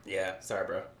 Yeah, sorry,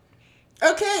 bro.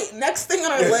 Okay, next thing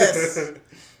on our list.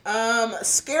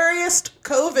 Scariest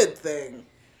COVID thing.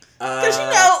 Because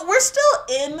we're still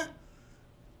in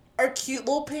our cute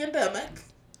little pandemic.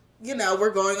 We're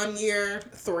going on year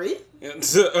 3.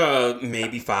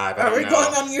 Maybe 5. Are we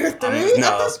going on year 3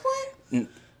 at this point?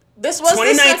 This was 2019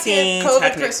 the second COVID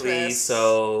technically, Christmas.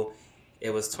 So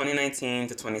it was 2019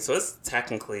 to 20. So it's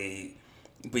technically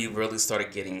we really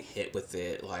started getting hit with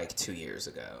it like 2 years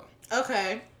ago.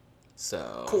 Okay.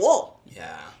 So cool.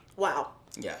 Yeah. Wow.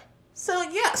 Yeah. So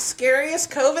scariest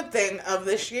COVID thing of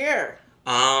this year.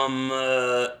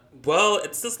 Well,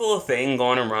 it's this little thing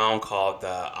going around called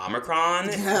the Omicron.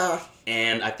 Yeah.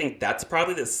 And I think that's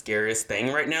probably the scariest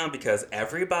thing right now because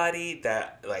everybody's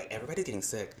getting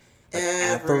sick. Like,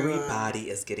 everybody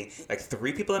is getting,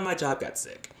 3 people at my job got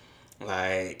sick.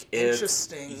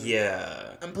 Interesting.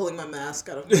 Yeah. I'm pulling my mask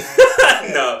out of my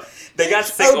mouth. No, they got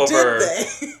sick over. Did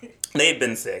they? They've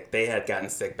been sick. They had gotten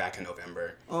sick back in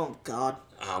November. Oh, God.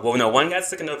 Well, no, one got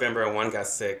sick in November and one got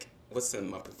sick. What's the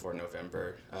month before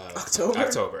November?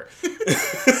 October.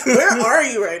 Where are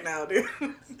you right now, dude?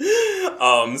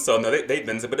 So no, they've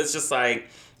been sick, but it's just like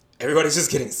everybody's just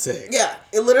getting sick. Yeah,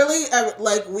 it literally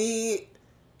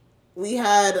we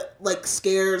had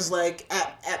scares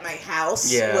at my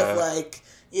house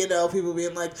with people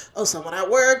being like, oh, someone at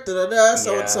work,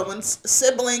 someone's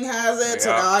sibling has it, so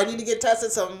now I need to get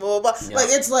tested, blah, blah, blah.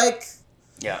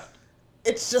 Yeah.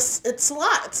 It's a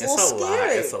lot. It's a little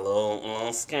scary. It's a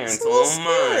little scary. It's a little little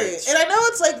much. And I know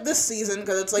it's this season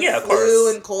because it's flu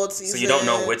course. and cold season. So you don't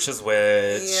know which is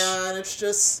which. Yeah, and it's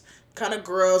just kind of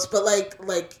gross. But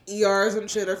ERs and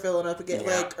shit are filling up again.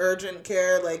 Urgent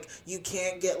care, you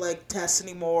can't get tests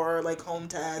anymore, home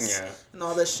tests and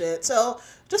all this shit. So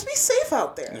just be safe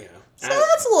out there. Yeah. So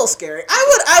that's a little scary.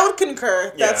 I would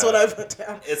concur. That's what I put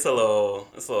down. It's a little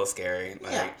scary.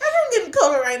 Everyone getting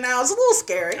COVID right now. It's a little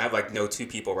scary. I have know 2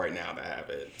 people right now that have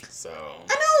it. So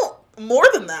I know more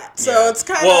than that. So it's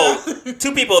kind of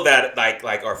 2 people that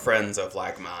are friends of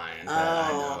mine that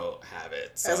I know have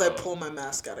it. So. As I pull my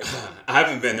mask out again. I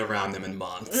haven't been around them in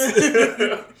months.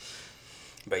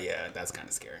 But yeah, that's kind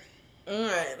of scary. All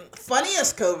right,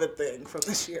 funniest COVID thing from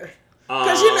this year.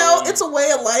 Because, it's a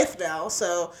way of life now,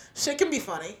 so shit can be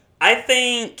funny. I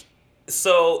think,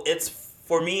 so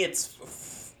for me,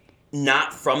 it's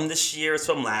not from this year, it's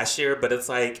from last year, but it's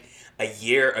a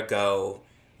year ago,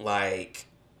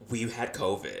 we had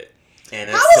COVID. And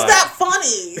How is that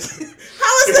funny?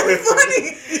 How is that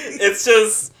funny? It's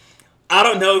just, I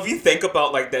don't know, if you think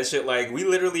about like that shit, like we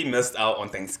literally missed out on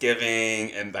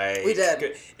Thanksgiving and like we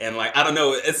did, and like I don't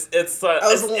know, it's it's one of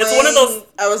those.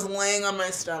 I was laying on my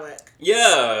stomach.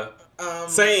 Yeah.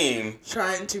 Same.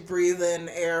 Trying to breathe in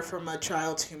air from a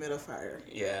child's humidifier.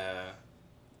 Yeah.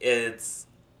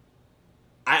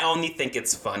 I only think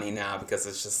it's funny now because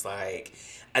it's just like,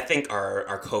 I think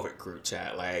our COVID group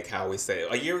chat, like how we say,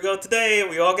 a year ago today,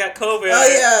 we all got COVID. Oh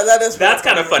yeah, that's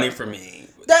kind of funny for me.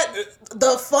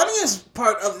 The funniest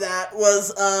part of that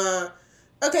was,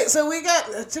 okay, so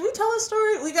did we tell a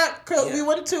story? We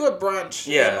went to a brunch.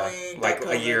 Yeah, like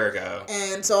a year ago.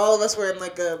 And so all of us were in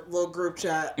like a little group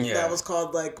chat that was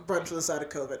called like Brunch with the Side of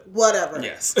COVID. Whatever.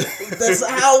 Yes. That's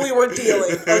how we were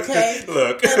dealing, okay?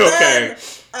 Look, and okay. Then,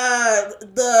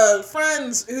 the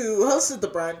friends who hosted the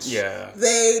brunch,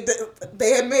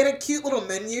 they had made a cute little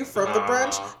menu from the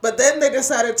brunch, but then they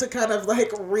decided to kind of like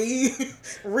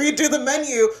redo the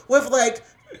menu with like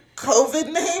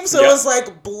COVID names, so it was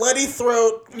like Bloody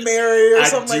Throat Mary or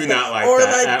something like that. Not like or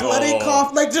that like Bloody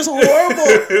Cough, like just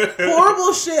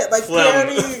horrible shit, like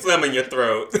phlegm in your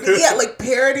throat. Yeah, like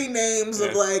parody names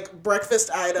of like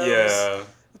breakfast items,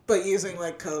 but using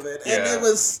like COVID, and it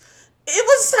was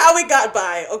how we got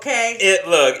by, okay?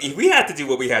 Look, we had to do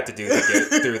what we had to do to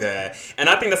get through that. And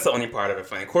I think that's the only part of it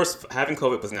funny. Of course, having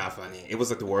COVID was not funny. It was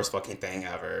like the worst fucking thing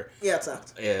ever. Yeah, it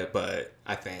sucked. Yeah, but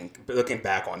I think, looking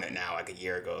back on it now, like a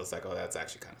year ago, it's like, oh, that's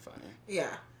actually kind of funny.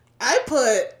 Yeah. I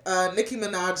put Nicki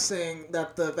Minaj saying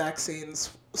that the vaccines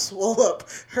swole up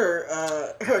her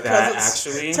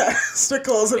cousin's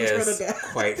testicles in Trinidad.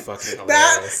 Quite fucking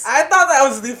hilarious. I thought that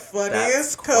was the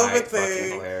funniest COVID thing.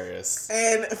 Fucking hilarious.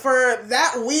 And for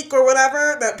that week or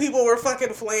whatever that people were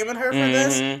fucking flaming her for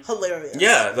this, hilarious.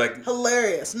 Yeah, like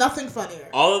hilarious. Nothing funnier.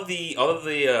 All of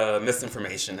the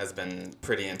misinformation has been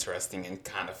pretty interesting and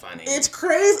kind of funny. It's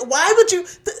crazy. Why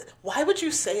would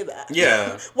you say that?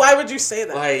 Yeah. Why would you say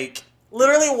that? Like,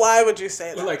 literally, why would you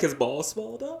say that? Like his balls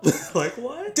swelled up? Like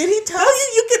what? Did he tell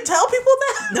you? You can tell people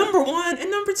that? Number one. And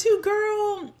number two,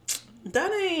 girl,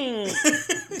 that ain't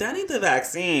the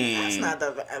vaccine. That's not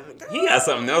the vaccine. He got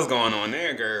something else going on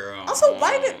there, girl. Also,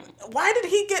 why did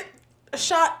he get a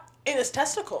shot in his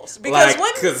testicles?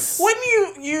 Because when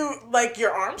you like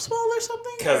your arm swell or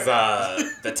something? Because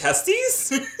the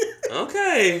testes?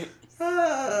 Okay.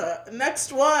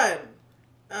 Next one.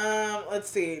 Let's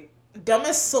see.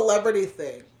 Dumbest celebrity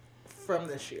thing from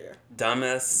this year.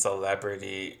 Dumbest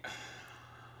celebrity.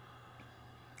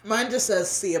 Mine just says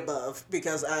see above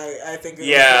because I think.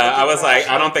 I was like,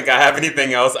 I don't think I have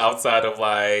anything else outside of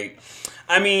like.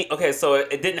 I mean, okay, so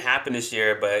it didn't happen this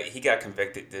year, but he got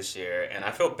convicted this year, and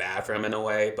I feel bad for him in a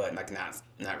way, but like not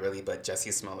really. But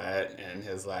Jussie Smollett and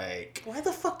his like. Why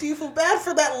the fuck do you feel bad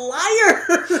for that liar?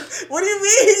 What do you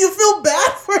mean you feel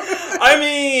bad for him? I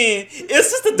mean,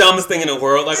 it's just the dumbest thing in the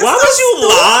world. Like, why would you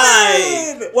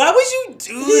lie? Why would you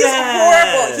do that? He's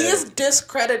horrible. He is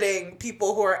discrediting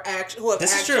people who have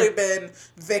actually been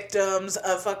victims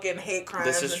of fucking hate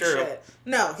crimes shit.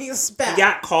 No, he's bad. He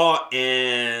got caught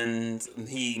and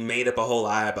he made up a whole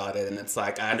lie about it. And it's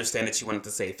like, I understand that you wanted to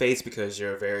save face because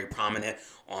you're very prominent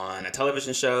on a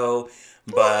television show.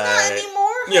 But not anymore.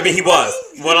 Yeah, but he was.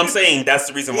 What I'm saying, that's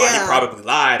the reason why he probably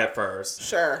lied at first.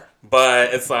 Sure.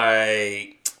 But it's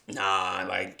like, nah,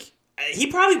 like, he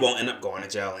probably won't end up going to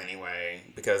jail anyway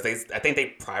because I think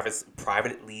they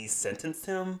privately sentenced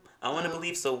him. I want to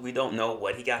believe, so we don't know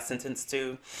what he got sentenced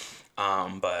to.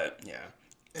 But yeah.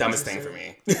 Dumbest thing for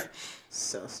me.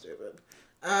 So stupid.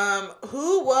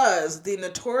 Who was the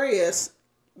notorious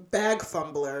bag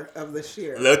fumbler of this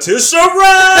year? Letitia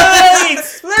Wright!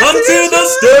 Come to the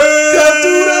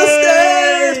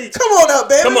stage! Come on up,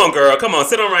 baby. Come on, girl. Come on.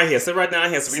 Sit on right here. Sit right down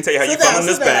here so we can tell you how you fumbling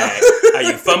this bag. How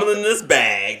you fumbling this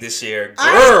bag this year,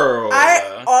 girl.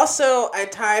 I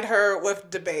tied her with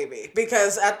DaBaby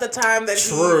because at the time that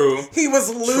he was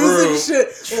losing shit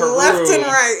left and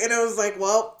right, and it was like,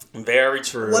 well, very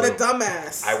true. What a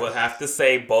dumbass. I would have to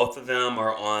say both of them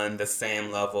are on the same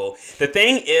level. The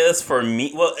thing is, for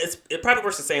me, well, it probably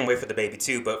works the same way for DaBaby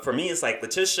too, but for me, it's like,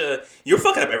 Letitia, you're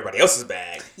fucking up everybody else's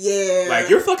bag. Yeah. Like,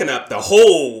 you're fucking up the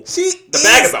whole, the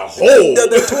bag as a whole. The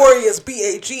notorious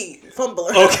BAG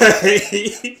fumbler.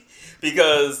 Okay.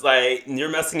 Because, like, you're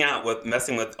messing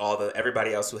with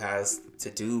everybody else who has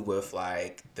to do with,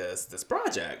 like, this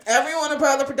project. Everyone a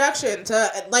part of the production,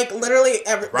 to like literally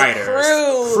writers,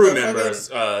 the crew members,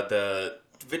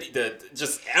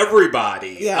 just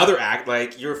everybody. Yeah. Other act,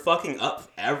 like, you're fucking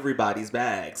up everybody's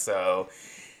bag. So,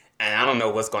 and I don't know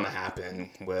what's going to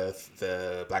happen with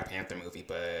the Black Panther movie,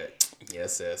 but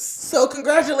Yes, sis. So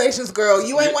congratulations, girl.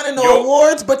 You ain't winning no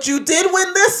awards, but you did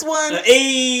win this one.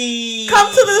 Hey,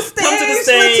 come to the stage. Come to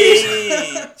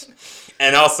the stage.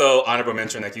 And also, honorable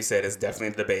mention, like you said, is definitely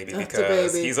the baby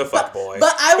because he's a fuckboy.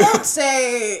 But I won't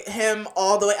say him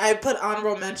all the way. I put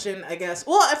honorable mention, I guess.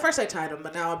 Well, at first I tied him,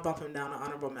 but now I bump him down to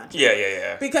honorable mention.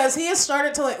 Yeah. Because he has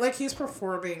started to, like he's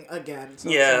performing again. So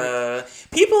yeah.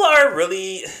 People are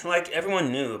really, like,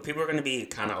 everyone knew. People are going to be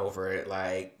kind of over it.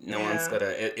 Like, no one's going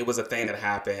to, it was a thing that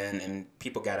happened, and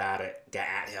people got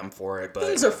at him for it. But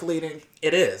things are fleeting.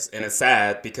 It is, and it's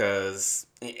sad because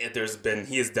he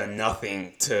has done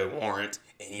nothing to warrant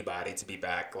anybody to be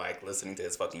back, like, listening to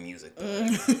his fucking music.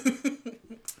 Whatever.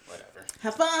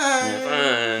 Have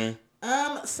fun.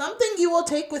 Something you will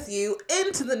take with you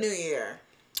into the new year.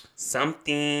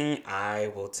 Something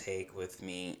I will take with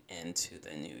me into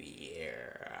the new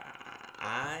year.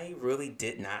 I really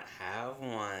did not have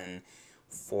one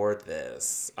for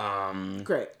this.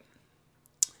 Great.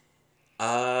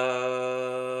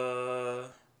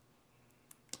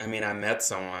 I mean, I met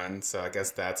someone, so I guess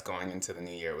that's going into the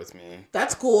new year with me.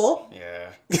 That's cool. Yeah.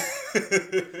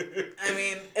 I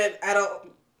mean, I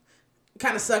don't...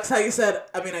 Kind of sucks how you said,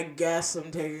 I mean, I guess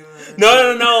I'm taking it.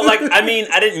 No. Like, I mean,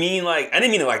 I didn't mean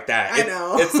it like that. I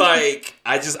know. It's like,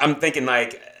 I'm thinking,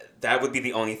 like, that would be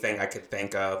the only thing I could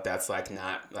think of that's, like,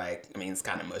 not, like, I mean, it's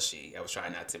kind of mushy. I was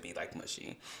trying not to be, like,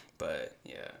 mushy. But,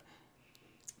 yeah.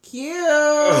 Cute.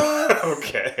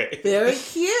 Okay. Very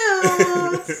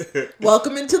cute.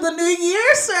 Welcome into the new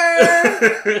year,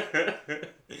 sir.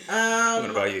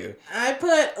 What about you? I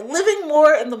put living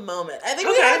more in the moment. I think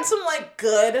we had some, like,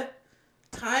 good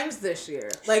times this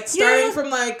year. Like, starting from,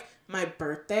 like, my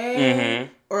birthday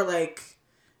or, like,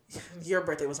 your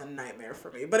birthday was a nightmare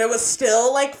for me, but it was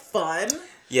still, like, fun.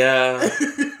 Yeah.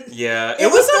 Yeah. It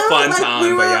was a fun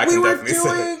time, but yeah, I can definitely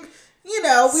say. You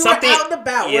know, we were out and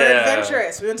about. We're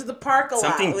adventurous. We went to the park a lot.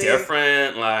 Something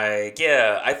different. Like,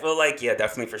 yeah, I feel like, yeah,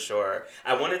 definitely for sure.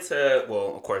 I wanted to,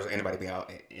 well, of course, anybody be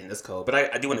out in this code, but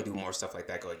I do want to do more stuff like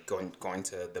that, going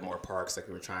to the more parks. Like,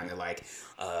 we were trying to, like,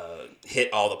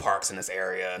 hit all the parks in this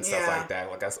area and stuff like that.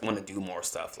 Like, I want to do more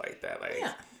stuff like that. Like,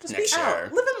 just next be year.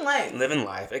 Out. Living life. Living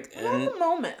life. In the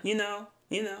moment. You know.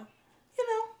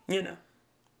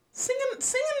 Singing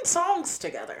songs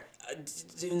together. I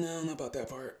do know about that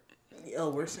part.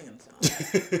 Oh, we're singing songs.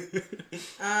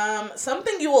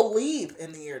 Something you will leave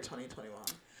in the year 2021.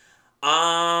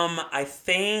 I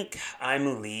think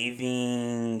I'm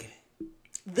leaving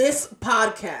this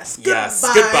podcast. Yes,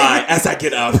 goodbye. As I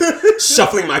get up,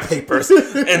 shuffling my papers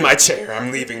in my chair.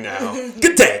 I'm leaving now.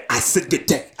 Good day. I said good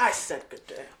day. I said good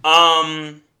day.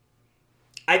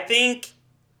 I think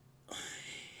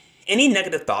any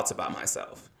negative thoughts about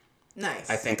myself. Nice.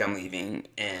 I think I'm leaving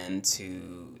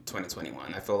into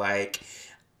 2021. I feel like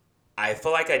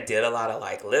I did a lot of,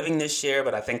 like, living this year,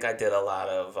 but I think I did a lot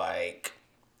of, like,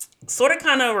 sort of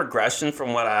kind of regression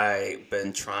from what I've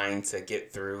been trying to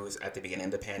get through at the beginning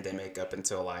of the pandemic up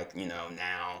until, like, you know,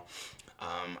 now.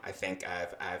 I think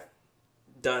I've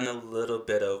done a little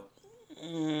bit of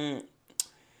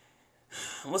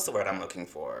what's the word I'm looking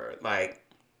for? Like,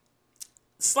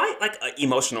 slight, like,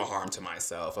 emotional harm to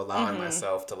myself, allowing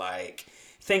myself to, like,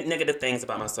 think negative things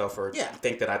about myself or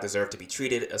think that I deserve to be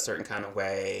treated a certain kind of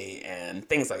way and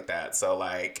things like that. So,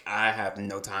 like, I have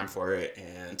no time for it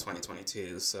in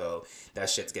 2022, so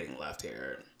that shit's getting left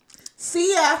here.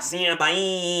 See ya.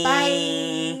 Bye.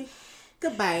 Bye.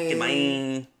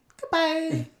 Goodbye.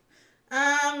 Goodbye.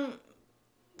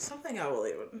 Something I will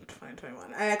leave in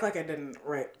 2021. I act like I didn't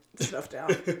write stuff down.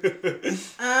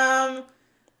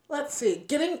 Let's see.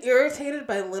 Getting irritated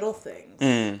by little things.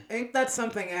 I think that's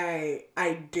something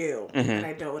I do and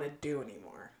I don't want to do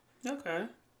anymore. Okay.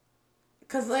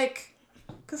 Because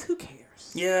who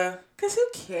cares? Yeah. Because who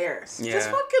cares? Yeah. Just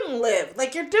fucking live.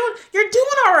 Like, you're doing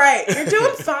all right. You're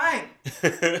doing fine.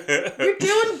 You're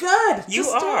doing good. You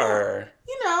are.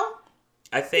 You know.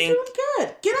 I think. You're doing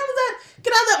good. Get out of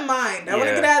that mind. I want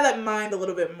to get out of that mind a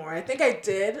little bit more. I think I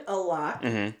did a lot.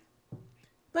 But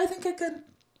I think I could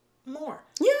more.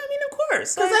 Yeah, I mean, of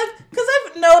course. Because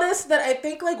I've noticed that I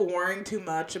think, like, worrying too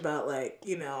much about, like,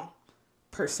 you know,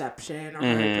 perception or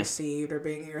how you're perceived or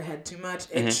being in your head too much,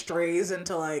 it strays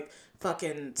into, like,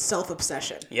 fucking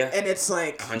self-obsession. Yeah. And it's,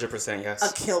 like... 100%, yes.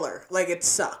 A killer. Like, it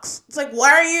sucks. It's like,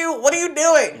 what are you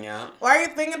doing? Yeah. Why are you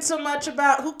thinking so much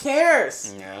about... Who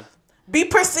cares? Yeah. Be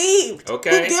perceived.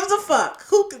 Okay. Who gives a fuck?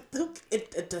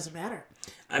 It doesn't matter.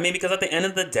 I mean, because at the end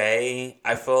of the day,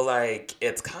 I feel like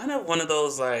it's kind of one of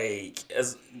those, like,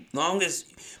 as long as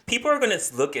people are going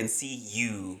to look and see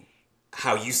you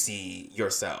how you see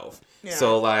yourself. Yeah.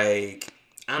 So, like,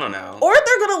 I don't know. Or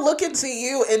they're gonna look into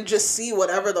you and just see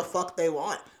whatever the fuck they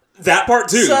want. That part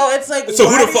too. So it's like, so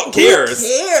who the fuck cares? Who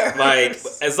cares? Like,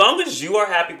 as long as you are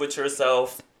happy with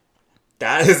yourself,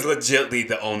 that is legitimately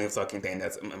the only fucking thing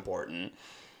that's important.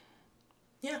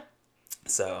 Yeah.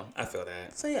 So I feel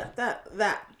that. So yeah,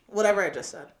 that whatever I just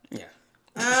said. Yeah.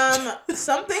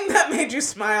 Something that made you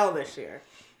smile this year.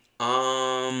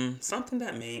 Something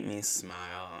that made me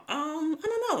smile. I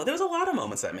don't know. There was a lot of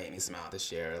moments that made me smile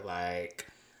this year. Like,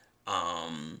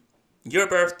 your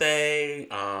birthday,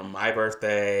 my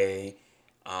birthday.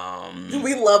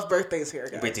 We love birthdays here,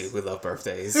 guys. We do. We love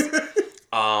birthdays.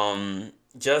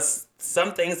 Just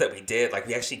some things that we did. Like,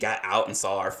 we actually got out and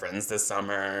saw our friends this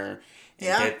summer.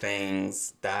 And did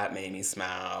things that made me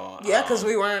smile. Yeah, because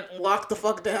we weren't locked the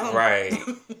fuck down. Right.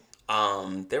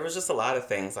 There was just a lot of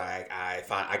things. Like, I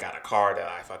got a car that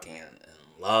I fucking in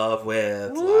love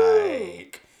with. Woo.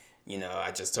 Like, you know,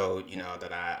 I just told, you know,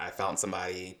 that I found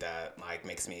somebody that, like,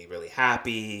 makes me really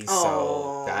happy.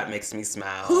 So that makes me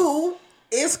smile. Who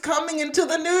is coming into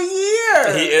the new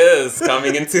year? He is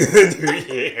coming into the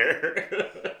new year.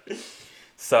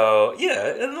 So,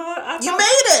 yeah. You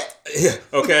made it! Yeah,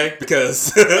 okay,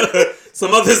 because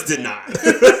some others did not.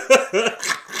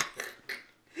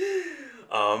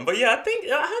 But yeah, I think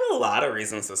I had a lot of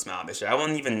reasons to smile this year. I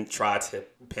won't even try to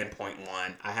pinpoint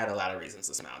one. I had a lot of reasons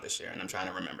to smile this year, and I'm trying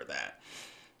to remember that.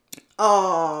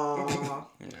 Oh.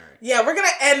 Right. Yeah, we're going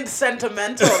to end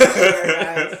sentimental this year,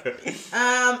 guys.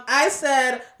 I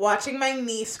said watching my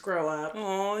niece grow up.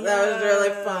 Oh, that was really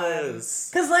fun.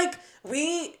 Because, like,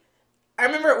 I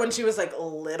remember when she was, like,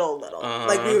 little.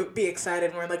 Like, we would be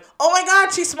excited and we're like, oh, my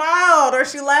God, she smiled or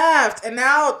she laughed. And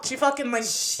now she fucking, like,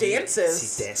 dances.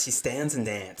 She stands and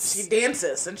dances. She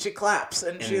dances and she claps.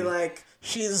 And she, like,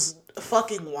 she's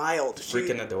fucking wild.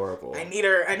 Freaking adorable. I need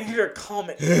her to calm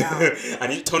it down. I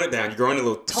need to tone it down. You're growing a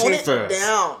little tone it fast.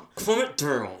 down. Calm it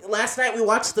down. Last night we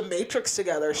watched The Matrix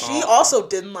together. She also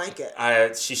didn't like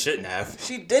it. She shouldn't have.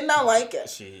 She did not like it.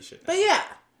 She shouldn't. But yeah.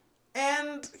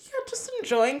 And, yeah, just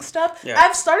enjoying stuff. Yeah.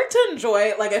 I've started to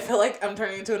enjoy, like, I feel like I'm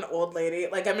turning into an old lady.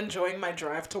 Like, I'm enjoying my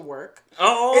drive to work.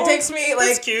 Oh, it takes me, like,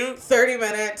 that's cute. 30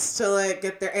 minutes to, like,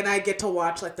 get there. And I get to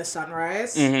watch, like, the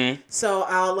sunrise. Mm-hmm. So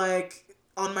I'll, like,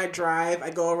 on my drive, I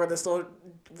go over this little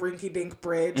rinky-dink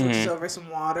bridge, which is over some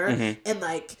water. And,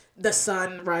 like, the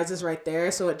sun rises right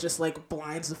there. So it just, like,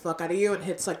 blinds the fuck out of you and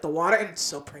hits, like, the water. And it's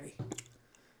so pretty.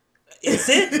 Is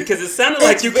it? Because it sounded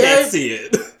like you can't see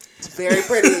it. It's very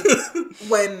pretty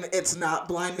when it's not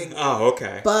blinding. Oh,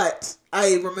 okay. But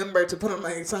I remember to put on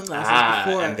my sunglasses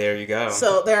before. And there you go.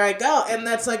 So there I go. And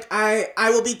that's like, I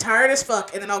will be tired as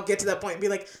fuck. And then I'll get to that point and be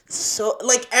like, so,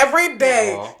 like every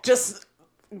day, just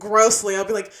grossly, I'll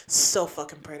be like, so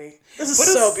fucking pretty. This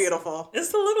is so beautiful.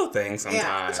 It's the little things sometimes.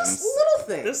 Yeah, it's just little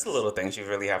things. It's the little things you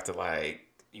really have to, like,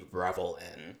 you revel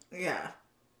in. Yeah.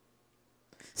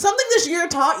 Something this year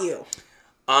taught you.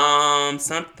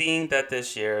 Something that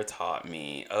this year taught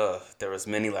me. There was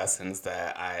many lessons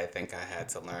that I think I had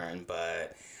to learn,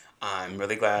 but I'm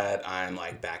really glad I'm,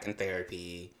 like, back in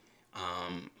therapy.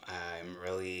 I'm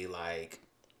really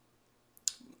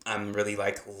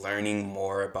learning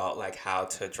more about, like, how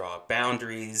to draw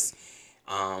boundaries,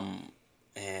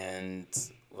 and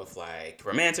with, like,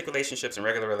 romantic relationships and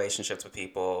regular relationships with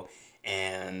people.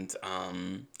 And,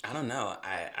 I don't know.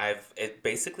 It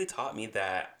basically taught me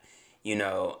that, you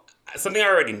know, something I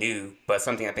already knew, but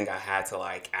something I think I had to,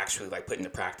 like, actually, like, put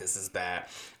into practice is that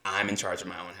I'm in charge of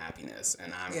my own happiness,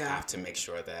 and I have to make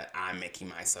sure that I'm making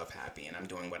myself happy, and I'm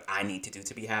doing what I need to do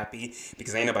to be happy,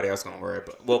 because ain't nobody else gonna worry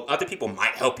about. Well, other people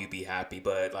might help you be happy,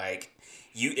 but, like,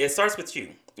 it starts with you.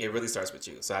 It really starts with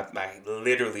you. So I, like,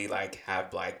 literally, like,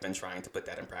 have, like, been trying to put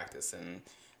that in practice and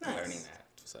learning that.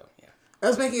 So yeah. I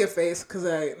was making a face because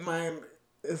mine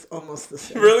is almost the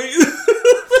same. Really?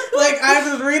 Like,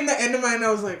 I was reading the end of mine and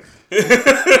I was like,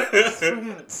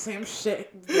 same shit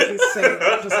he's saying,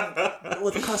 just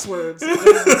with cuss words.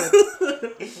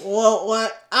 Well,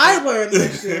 what I learned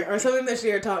this year, or something this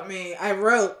year taught me, I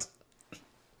wrote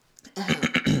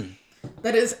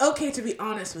that it's okay to be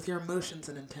honest with your emotions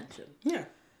and intention. Yeah.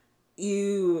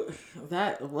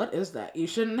 What is that? You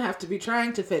shouldn't have to be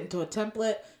trying to fit into a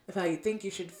template of how you think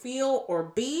you should feel or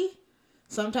be.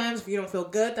 Sometimes if you don't feel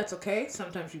good, that's okay.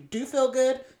 Sometimes you do feel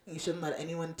good, and you shouldn't let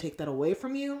anyone take that away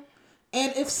from you.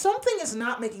 And if something is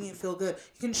not making you feel good,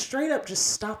 you can straight up just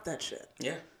stop that shit.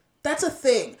 Yeah. That's a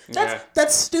thing.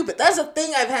 That's stupid. That's a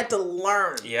thing I've had to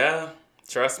learn. Yeah.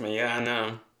 Trust me. Yeah, I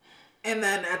know. And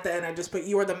then at the end, I just put,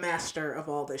 you are the master of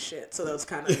all this shit. So that was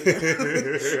kind of...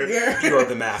 You are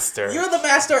the master. You're the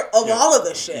master of all of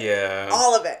this shit. Yeah.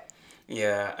 All of it.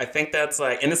 Yeah, I think that's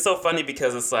like, and it's so funny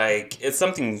because it's like, it's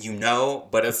something you know,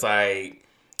 but it's like,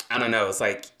 I don't know, it's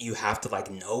like you have to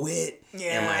like know it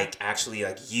and like actually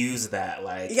like use that.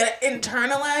 Like, you gotta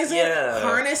internalize it,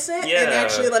 harness it, and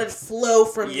actually let it flow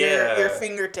from your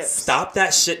fingertips. Stop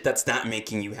that shit that's not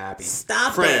making you happy.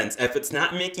 Stop Friends, if it's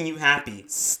not making you happy,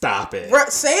 stop it.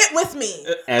 Say it with me.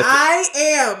 I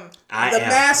am the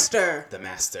master. The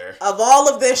master. Of all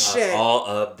of this shit. All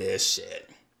of this shit.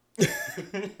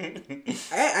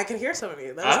 I can hear some of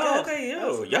you. That was good. Okay,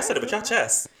 y'all said it with your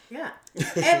chest. Yeah.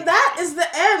 And that is the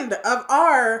end of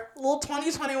our little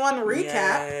 2021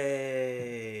 recap.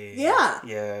 Yay. Yeah.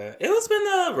 Yeah. It was been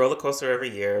a roller coaster every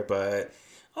year, but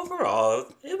overall,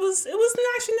 it was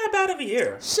actually not bad of a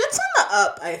year. Shit's on the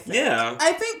up, I think. Yeah.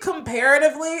 I think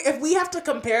comparatively, if we have to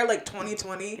compare like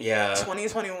 2020,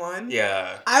 2021,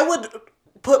 I would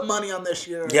put money on this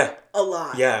year. Yeah. A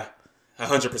lot. Yeah.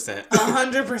 100%.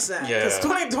 100%. Yeah. Because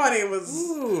 2020 was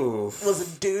a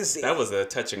doozy. That was a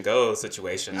touch and go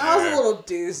situation. That was a little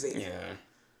doozy. Yeah.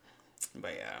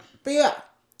 But yeah.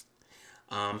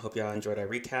 Hope y'all enjoyed our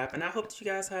recap, and I hope you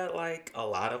guys had like a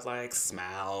lot of like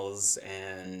smiles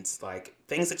and like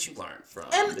things that you learned from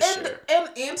this year. And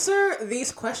answer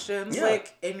these questions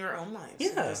like in your own lives.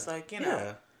 Yeah. Just like,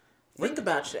 think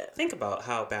about shit. Think about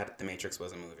how bad The Matrix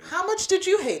was a movie. How much did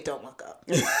you hate Don't Look Up?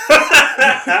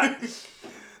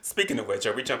 Speaking of which,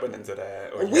 are we jumping into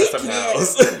that or we something can.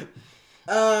 else?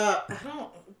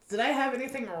 Did I have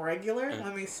anything regular?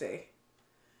 Let me see.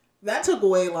 That took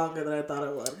way longer than I thought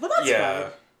it would, but that's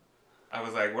fine. I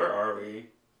was like, where are we?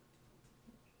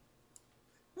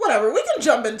 Whatever. We can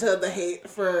jump into the hate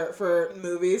for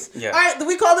movies. Yeah. All right.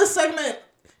 We call this segment.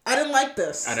 I didn't like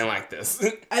this. I didn't like this.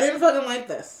 I didn't fucking like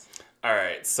this. All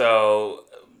right. So,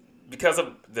 because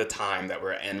of the time that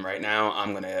we're in right now,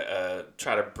 I'm gonna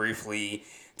try to briefly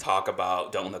talk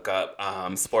about Don't Look Up.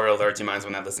 Spoiler alert, you might as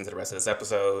well not listen to the rest of this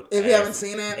episode. If you haven't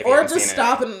seen it. Or just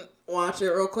stop and watch it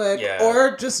real quick. Yeah.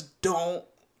 Or just don't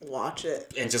watch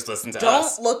it. And just listen to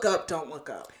us. Don't look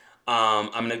up.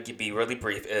 I'm going to be really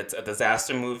brief. It's a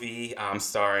disaster movie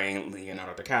starring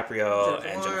Leonardo DiCaprio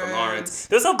and Jennifer Lawrence.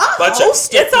 There's a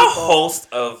host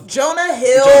of Jonah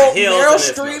Hill, Meryl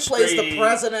Streep plays the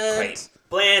president.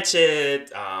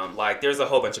 Blanchett, there's a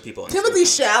whole bunch of people in Timothée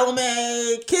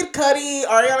Chalamet, Kid Cudi,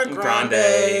 Ariana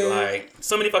Grande. Like,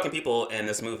 so many fucking people in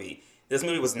this movie. This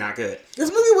movie was not good. This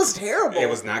movie was terrible. It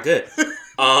was not good.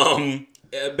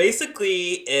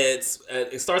 Basically, it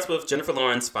starts with Jennifer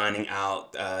Lawrence finding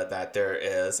out that there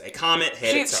is a comet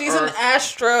headed to she's Earth. An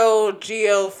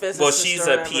astrogeophysicist. Well, she's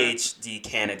a PhD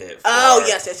candidate.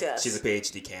 Yes. She's a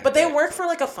PhD candidate. But they work for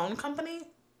like a phone company?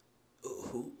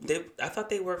 I thought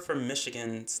they worked for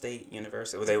Michigan State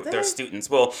University. They're students.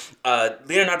 Well,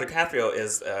 Leonardo DiCaprio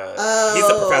is he's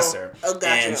a professor. Oh,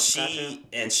 gotcha.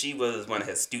 And she was one of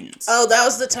his students. Oh, that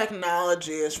was the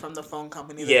technology is from the phone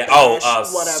company. Yeah. Bash,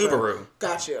 Subaru.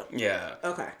 Got you. Yeah.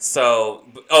 Okay. So,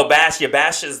 Bash. Yeah,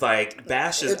 Bash is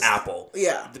Apple.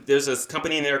 Yeah. There's this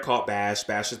company in there called Bash.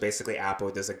 Bash is basically Apple.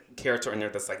 There's a character in there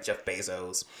that's like Jeff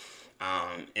Bezos.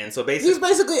 And so basically... He's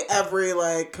basically every,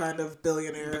 kind of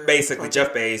billionaire. Basically,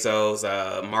 Jeff Bezos,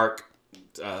 Mark...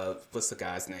 what's the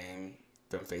guy's name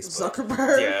from Facebook?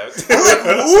 Zuckerberg? Yeah.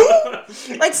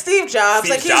 Who? Like Steve Jobs.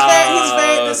 He's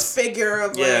very this figure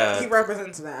of, he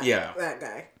represents that. Yeah. That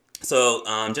guy. So,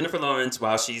 Jennifer Lawrence,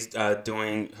 while she's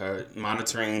doing her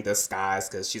monitoring the skies,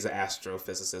 because she's an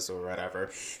astrophysicist or whatever,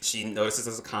 she notices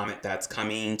there's a comet that's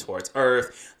coming towards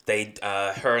Earth.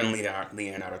 Her and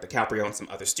Leonardo DiCaprio and some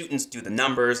other students do the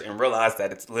numbers and realize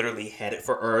that it's literally headed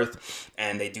for Earth.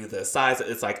 And they do the size.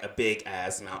 It's like a big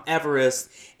as Mount Everest.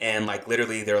 And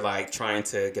literally they're trying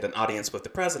to get an audience with the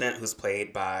president, who's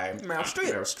played by Meryl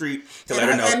Streep. To let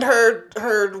her know. And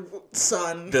her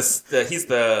son. He's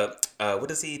the,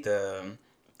 what is he?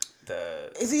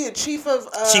 Is he a chief of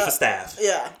staff?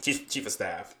 Yeah. Chief of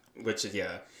staff, which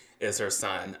is her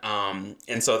son.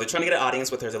 And so they're trying to get an audience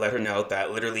with her to let her know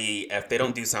that literally if they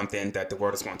don't do something that the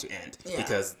world is going to end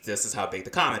because this is how big the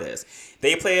comet is.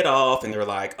 They play it off and they're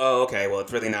like, oh, okay, well,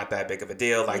 it's really not that big of a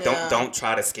deal. Don't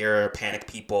try to scare or panic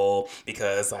people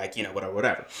because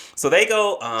whatever. So they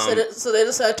go. So they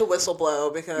decide to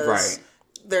whistleblow because. Right.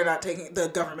 They're not taking the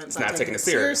government's not taking it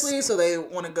seriously, so they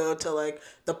want to go to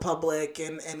the public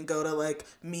and go to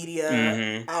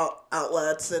media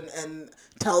outlets and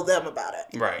tell them about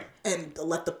it, right? And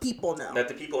let the people know. Let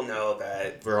the people know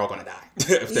that we're all gonna die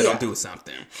if they don't do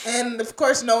something. And of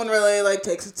course, no one really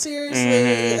takes it seriously,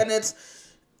 and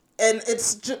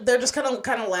they're just kind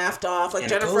of laughed off. And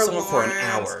Jennifer it goes Lawrence on for an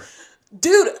hour,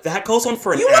 dude. That goes on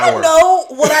for an hour. You want to know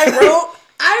what I wrote?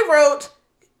 I wrote.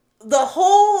 the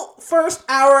whole first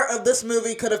hour of this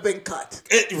movie could have been cut.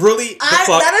 It really.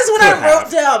 That is what I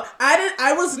wrote down.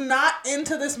 I was not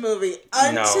into this movie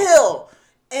until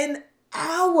an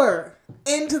hour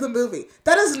into the movie.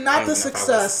 That is not the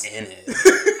success.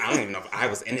 I don't even know if I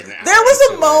was in it. There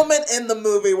was a moment in the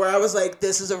movie where I was like,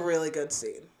 "This is a really good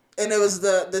scene," and it was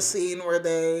the scene where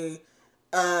they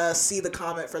see the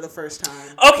comet for the first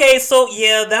time. Okay, so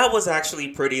yeah, that was actually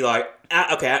pretty like.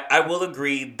 Okay, I will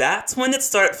agree. That's when it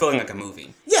started feeling like a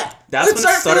movie. Yeah, that's when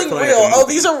it started feeling real. Like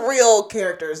these are real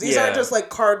characters. These aren't just like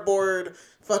cardboard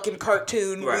fucking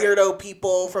cartoon weirdo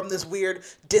people from this weird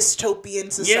dystopian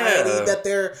society that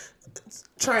they're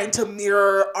trying to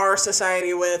mirror our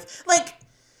society with. Like,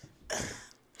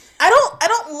 I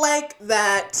don't like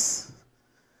that.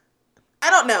 I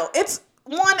don't know. It's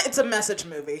a message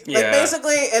movie. Yeah. Like,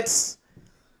 basically, it's,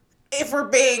 if we're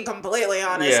being completely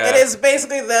honest, it is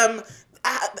basically them.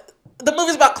 The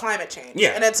movie's about climate change. Yeah.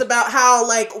 And it's about how,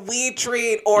 like, we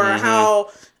treat or how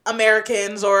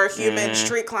Americans or humans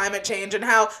treat climate change, and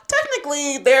how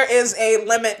technically there is a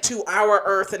limit to our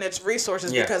Earth and its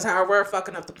resources because how we're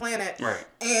fucking up the planet. Right.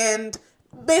 And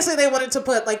basically they wanted to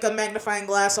put like a magnifying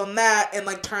glass on that and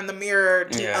like turn the mirror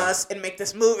to us and make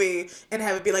this movie and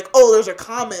have it be like, oh, there's a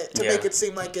comet, to make it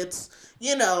seem like it's,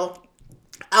 you know,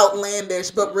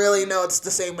 outlandish, but really no, it's the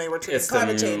same way we're treating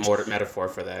climate change. It's the metaphor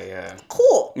for that,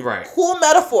 Cool. Right. Cool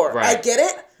metaphor. Right. I get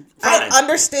it. Fine. I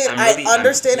understand. I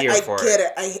understand. I get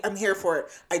it. I'm here for it.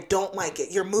 I don't like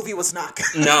it. Your movie was not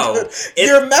good. No.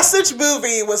 Your message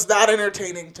movie was not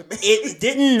entertaining to me. It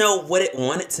didn't know what it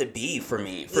wanted to be for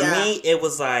me. For me, it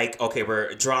was like, okay, we're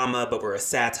a drama, but we're a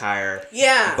satire.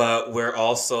 Yeah. But we're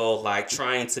also like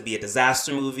trying to be a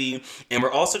disaster movie, and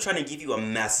we're also trying to give you a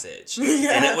message.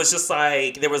 Yeah. And it was just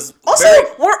like, there was also,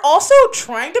 we're also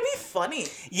trying to be funny.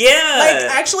 Yeah.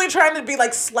 Like, actually trying to be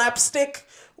like slapstick,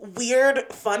 weird,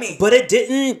 funny. But it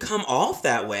didn't come off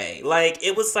that way. Like,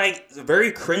 it was like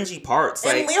very cringy parts.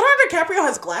 And like, Leonardo DiCaprio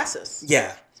has glasses.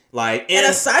 Yeah. Like, and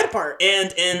a side part.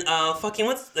 And fucking,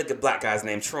 what's the black guy's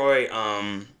name? Troy,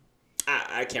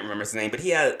 I can't remember his name, but he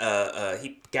had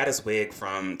he got his wig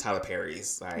from Tyler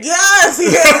Perry's. Like, yes, he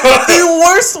had the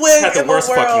worst wig. Had the worst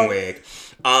fucking wig.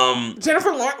 Jennifer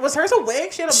Lawrence, was hers a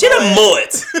wig? She had a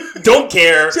mullet. Don't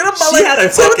care. She had a mullet. She had a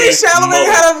Timothy Chalamet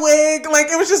had a wig. Like,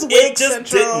 it was just wig central. It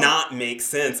just did not make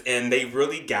sense, and they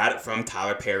really got it from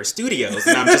Tyler Perry Studios.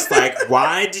 And I'm just like,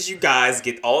 why did you guys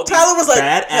get all these Tyler was like,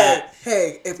 bad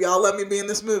hey, if y'all let me be in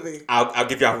this movie, I'll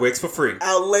give y'all wigs for free.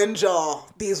 I'll lend y'all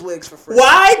these wigs for free.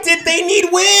 Why did they need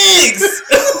wigs?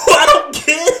 I don't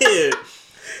get it.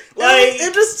 Like,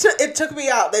 it took me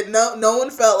out that no one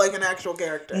felt like an actual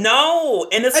character. No,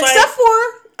 and it's except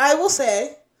for, I will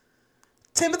say,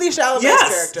 Timothy Chalamet's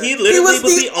character. He literally was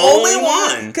the only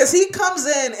one, because he comes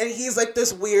in and he's like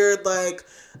this weird like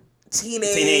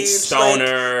teenage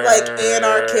stoner, like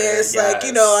anarchist, like,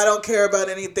 you know, I don't care about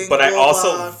anything. But I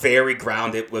also very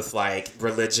grounded with like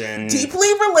religion, deeply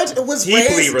religious. Was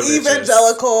raised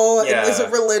evangelical and was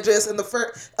religious. And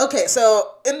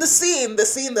so in the scene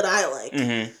that I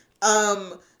like.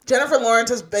 Jennifer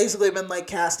Lawrence has basically been like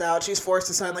cast out. She's forced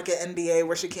to sign like an NDA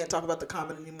where she can't talk about the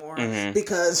comet anymore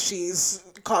because she's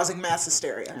causing mass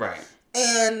hysteria. Right.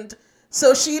 And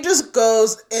so she just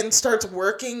goes and starts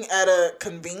working at a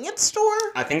convenience store.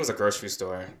 I think it was a grocery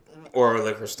store or a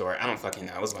liquor store. I don't fucking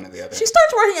know. It was one or the other. She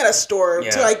starts working at a store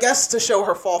to, I guess, to show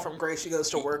her fall from grace. She goes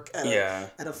to work at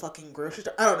a fucking grocery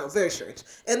store. I don't know. Very strange.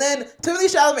 And then Timothy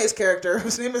Chalamet's character,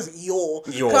 whose name is Yul,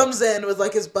 comes in with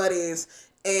like his buddies.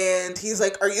 And he's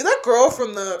like, "Are you that girl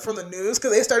from the news?"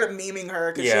 Because they started memeing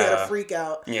her because she had a freak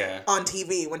out on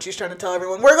TV when she's trying to tell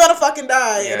everyone, "We're gonna fucking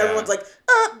die," and everyone's like,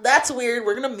 "That's weird.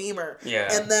 We're gonna meme her."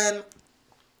 Yeah. And then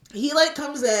he like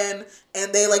comes in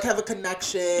and they like have a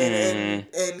connection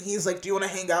and he's like, "Do you want to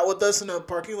hang out with us in a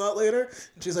parking lot later?"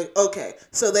 And she's like, "Okay."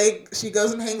 So she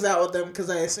goes and hangs out with them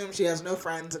because I assume she has no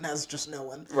friends and has just no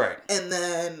one. Right. And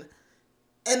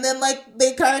then like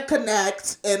they kind of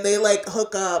connect and they like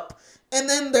hook up. And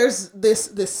then there's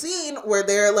this scene where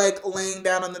they're like laying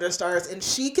down under the stars and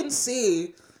she can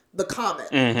see the comet.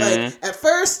 Like at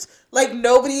first, like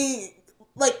nobody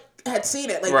like had seen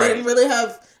it. Like they didn't really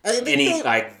have any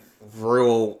like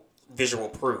real visual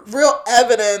proof. Real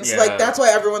evidence. Yeah. Like that's why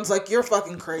everyone's like, "You're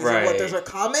fucking crazy. What, there's a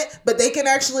comet?" But they can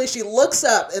actually, she looks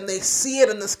up and they see it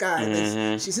in the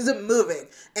sky. She sees it moving.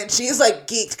 And she's like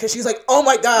geeked because she's like, "Oh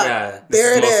my God,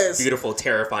 there it is. Beautiful,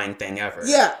 terrifying thing ever."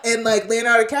 Yeah. And like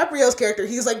Leonardo DiCaprio's character,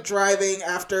 he's like driving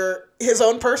after his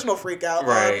own personal freak out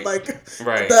on like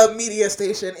the media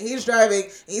station. He's driving,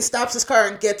 and he stops his car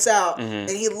and gets out, and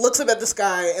he looks up at the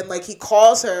sky, and like he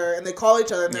calls her, and they call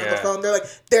each other, and they're on the phone. They're like,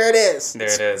 there it is. There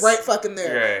it is. Right fucking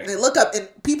there. Right. And they look up, and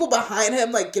people behind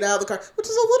him like get out of the car, which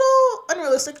is a little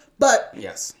unrealistic, but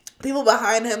yes. People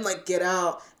behind him like get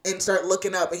out and start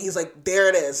looking up, and he's like, there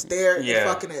it is. There it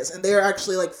fucking is. And they're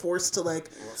actually like forced to like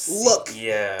look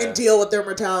and deal with their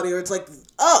mortality, or it's like,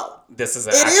 oh, this is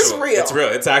is real. It's real.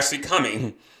 It's actually coming.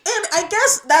 And I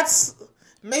guess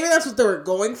maybe that's what they were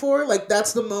going for. Like,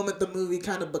 that's the moment the movie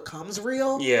kind of becomes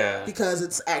real. Yeah. Because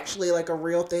it's actually like a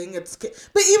real thing.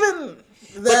 But even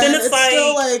then it's like,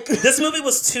 still like this movie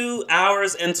was 2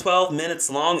 hours and 12 minutes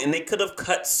long, and they could have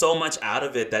cut so much out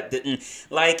of it that didn't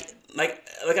like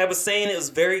I was saying, it was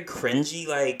very cringy.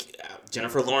 Like,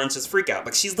 Jennifer Lawrence's freak out.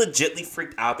 Like, she's legitly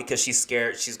freaked out because she's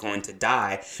scared she's going to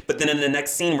die. But then in the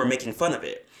next scene, we're making fun of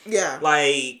it. Yeah.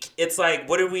 Like, it's like,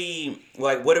 why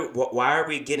are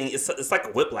we getting, it's like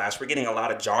a whiplash. We're getting a lot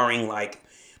of jarring, like,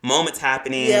 moments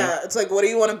happening. Yeah, it's like, what do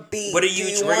you want to be? What are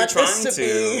you trying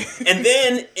to? And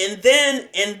then you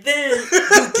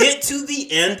get to the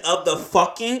end of the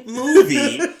fucking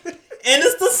movie. And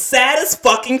it's the saddest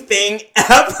fucking thing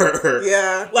ever.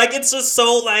 Yeah. Like, it's just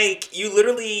so, like, you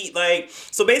literally, like...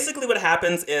 So, basically what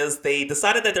happens is they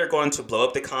decided that they're going to blow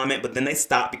up the comet, but then they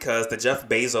stopped because the Jeff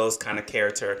Bezos kind of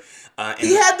character...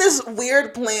 he had this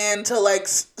weird plan to, like,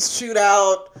 shoot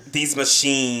out... these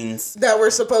machines. That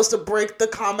were supposed to break the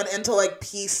comet into, like,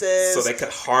 pieces. So they could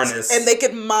harness... And they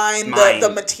could mine.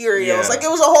 The materials. Yeah. Like,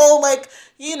 it was a whole, like,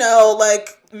 you know,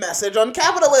 like... message on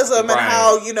capitalism and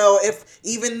how, you know, if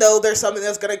even though there's something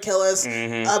that's going to kill us,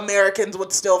 Americans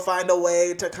would still find a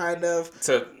way to kind of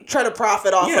try to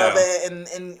profit off of it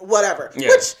and whatever. Yeah.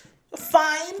 Which,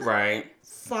 fine. Right.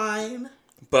 Fine.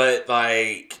 But,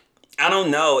 like, I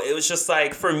don't know. It was just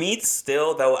like, for me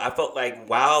still, though, I felt like,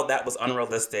 wow, that was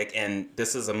unrealistic and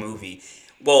this is a movie.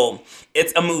 Well,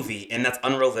 it's a movie and that's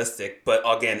unrealistic, but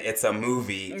again, it's a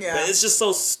movie. Yeah. But it's just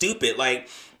so stupid. Like,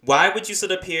 why would you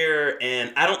sit up here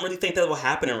and I don't really think that will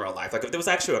happen in real life. Like, if there was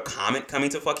actually a comet coming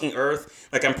to fucking Earth,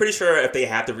 like, I'm pretty sure if they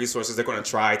have the resources, they're going to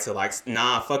try to, like,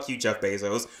 nah, fuck you, Jeff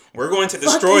Bezos. We're going to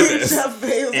destroy this. Jeff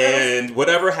Bezos. And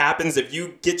whatever happens, if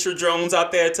you get your drones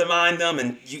out there to mine them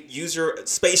and you use your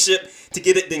spaceship to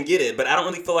get it, then get it. But I don't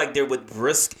really feel like they would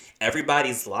risk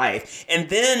everybody's life. And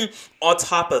then on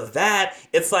top of that,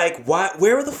 it's like,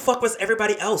 where the fuck was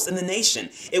everybody else in the nation?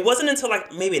 It wasn't until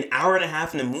like maybe an hour and a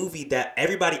half in the movie that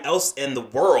everybody else in the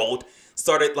world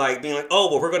started like being like, oh,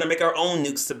 well, we're going to make our own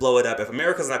nukes to blow it up if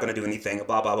America's not going to do anything,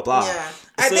 blah, blah, blah, blah. Yeah.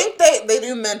 I think they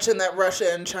do mention that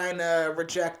Russia and China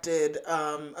rejected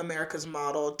America's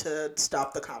model to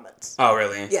stop the comets. Oh,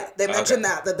 really? Yeah, they mentioned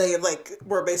that they like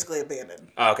were basically abandoned.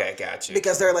 Okay, gotcha.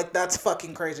 Because they're like, that's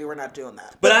fucking crazy, we're not doing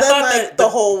that. But I then thought like that the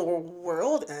whole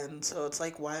world ends, so it's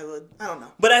like, why would, I don't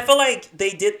know. But I feel like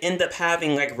they did end up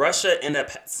having, like, Russia ended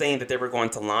up saying that they were going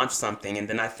to launch something, and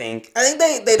then I think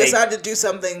they decided to do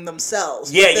something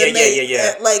themselves. Yeah.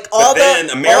 Like, all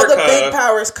the big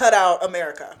powers cut out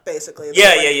America, basically. Yeah.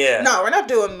 No, we're not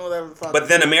doing whatever the fuck. But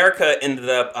then America ended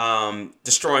up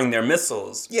destroying their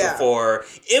missiles before.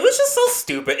 It was just so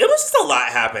stupid. It was just a lot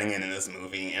happening in this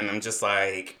movie, and I'm just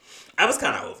like, I was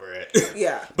kind of over it.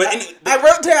 Yeah. But I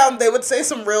wrote down they would say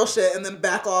some real shit and then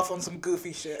back off on some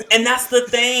goofy shit. And that's the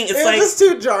thing. It's it was just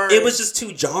too jarring. It was just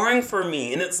too jarring for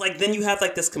me. And it's like, then you have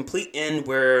like this complete end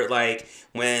where like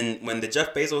when the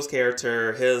Jeff Bezos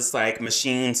character, his like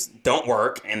machines don't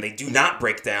work and they do not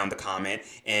break down the comet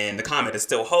and the comet is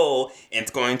still whole and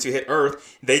it's going to hit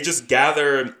Earth, they just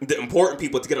gather the important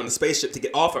people to get on the spaceship to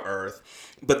get off of Earth.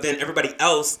 But then everybody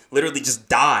else literally just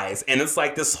dies. And it's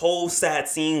like this whole sad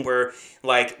scene where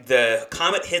like the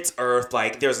comet hits Earth,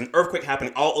 like there's an earthquake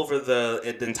happening all over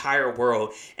the entire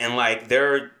world. And like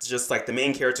they're just like the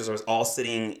main characters are all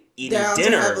sitting eating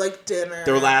dinner. To have, like, dinner.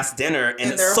 Their last dinner.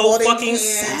 And it's so fucking hands,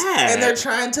 sad. And they're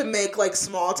trying to make like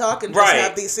small talk and just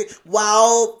have these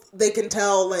while they can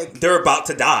tell like they're about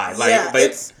to die. Like, yeah,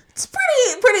 it's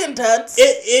pretty intense.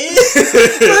 It is.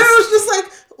 But it was just like,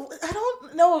 I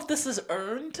don't know if this is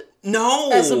earned.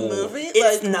 No, as a movie,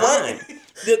 it's like, not.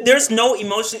 What? There's no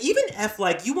emotion. Even if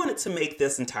like you wanted to make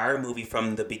this entire movie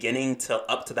from the beginning to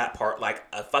up to that part like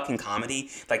a fucking comedy,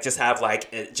 like just have like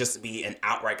it just be an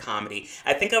outright comedy,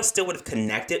 I think I still would have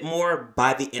connected more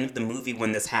by the end of the movie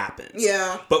when this happens.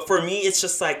 Yeah. But for me, it's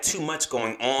just like too much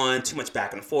going on, too much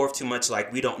back and forth, too much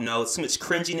like we don't know, too much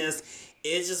cringiness.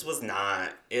 It just was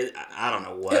not. I don't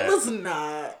know what. It was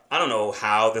not. I don't know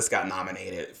how this got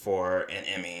nominated for an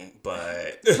Emmy,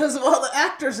 but because of all the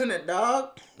actors in it,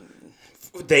 dog.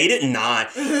 They did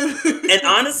not. And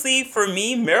honestly, for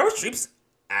me, Meryl Streep's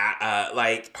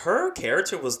like her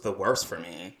character was the worst for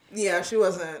me. Yeah, she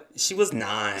wasn't. She was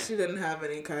not. She didn't have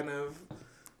any kind of.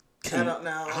 I don't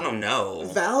know.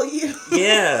 Value.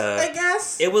 Yeah. I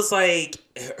guess it was like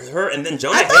her, and then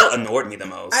Jonah Hill annoyed me the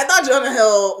most. I thought Jonah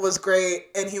Hill was great,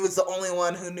 and he was the only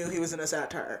one who knew he was in a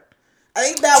satire. I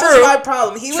think that was my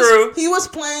problem. He was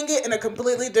playing it in a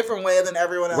completely different way than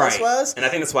everyone else was. And I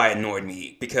think that's why it annoyed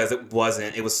me, because it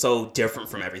was so different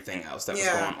from everything else that was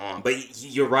going on. But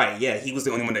you're right, yeah, he was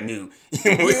the only one that knew.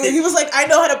 he was like, I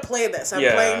know how to play this. I'm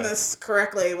playing this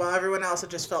correctly, while everyone else, it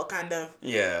just felt kind of,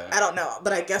 I don't know.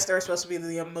 But I guess they were supposed to be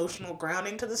the emotional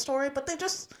grounding to the story, but they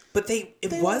just...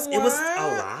 It was a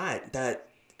lot that,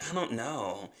 I don't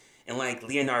know. And like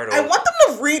Leonardo, I want them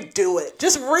to redo it.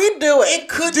 Just redo it. It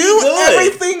could do be good.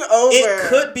 Everything over. It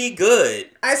could be good.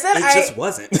 I said it just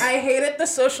wasn't. I hated the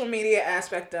social media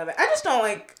aspect of it. I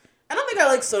don't think I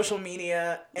like social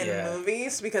media in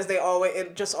movies, because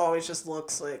it just always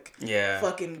looks like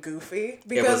fucking goofy.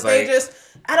 Because they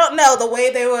I don't know, the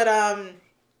way they would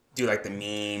do like the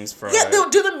memes for they'll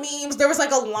do the memes. There was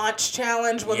like a launch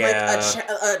challenge when like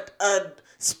a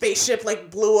spaceship like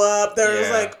blew up. There was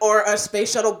like, or a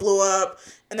space shuttle blew up,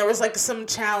 and there was like some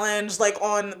challenge like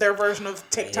on their version of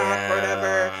TikTok or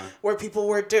whatever, were people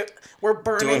were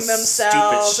burning doing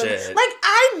themselves. Stupid shit. Like,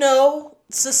 I know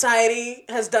society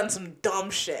has done some dumb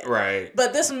shit, right?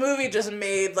 But this movie just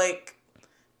made like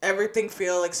everything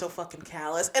feel like so fucking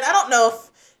callous, and I don't know if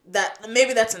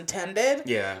maybe that's intended.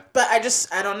 Yeah. But I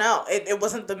don't know. It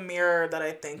wasn't the mirror that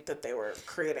I think that they were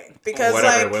creating. Because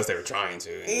whatever it was they were trying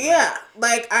to. Anyway. Yeah.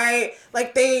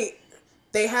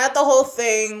 They had the whole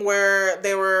thing where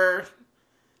they were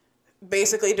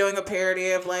basically doing a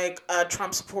parody of like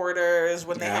Trump supporters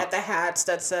when they had the hats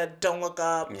that said "Don't look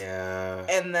up." Yeah.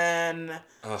 And then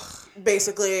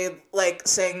basically like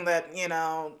saying that, I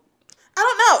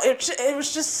don't know. It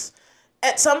was just,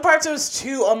 at some parts it was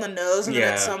too on the nose, and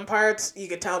then at some parts you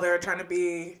could tell they were trying to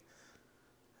be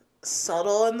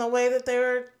subtle in the way that they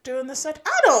were doing this. I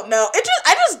don't know.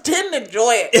 I just didn't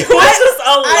enjoy it. It was just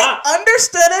a lot. I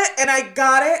understood it and I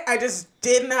got it. I just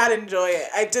did not enjoy it.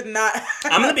 I did not.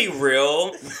 I'm gonna be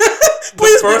real.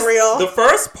 Please be real.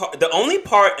 The only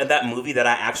part of that movie that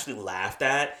I actually laughed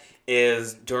at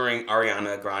is during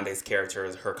Ariana Grande's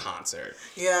character, her concert.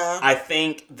 Yeah. I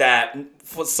think that,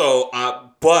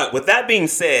 but with that being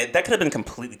said, that could have been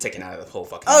completely taken out of the whole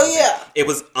fucking movie. Yeah. It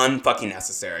was unfucking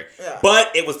necessary. Yeah.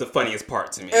 But it was the funniest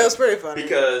part to me. It was pretty funny.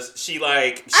 Because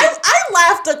I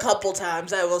laughed a couple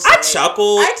times, I will say. I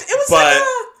chuckled,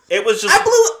 it was just... I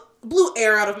blew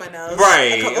air out of my nose.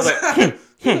 Right. It was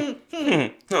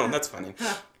like, oh, that's funny.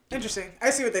 Interesting.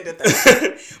 I see what they did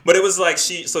there. But it was like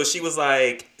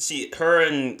her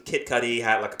and Kid Cudi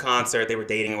had like a concert. They were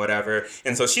dating or whatever,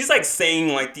 and so she's like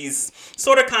saying like these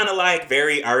sort of kind of like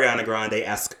very Ariana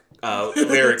Grande-esque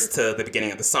lyrics to the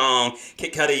beginning of the song.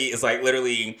 Kid Cudi is like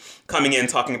literally coming in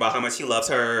talking about how much he loves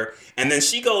her, and then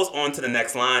she goes on to the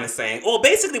next line and saying, well,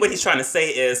 basically what he's trying to say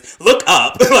is, look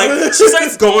up. Like, she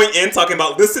starts going in talking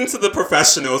about, listen to the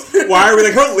professionals. Why are we,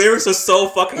 like, her lyrics are so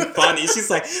fucking funny. She's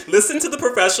like, listen to the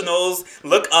professionals,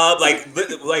 look up,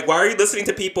 like why are you listening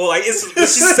to people? Like,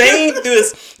 she's saying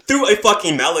this through a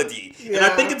fucking melody. Yeah. And I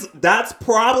think that's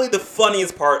probably the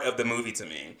funniest part of the movie to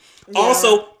me. Yeah.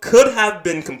 Also, could have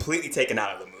been completely taken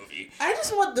out of the movie. I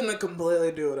just want them to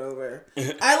completely do it over.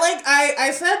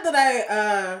 I said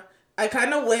that I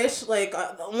kind of wish, like,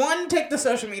 one, take the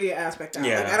social media aspect out.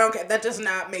 Yeah. Like, I don't care. That does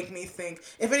not make me think.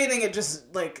 If anything, it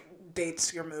just, like,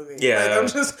 dates your movie. Yeah.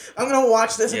 Like, I'm going to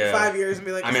watch this in 5 years and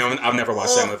be like... I mean, I'll never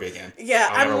watch that movie again. Yeah,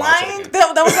 I'm lying.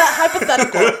 That was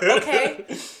hypothetical, okay?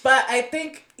 But I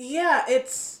think,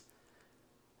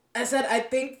 I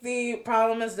think the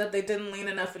problem is that they didn't lean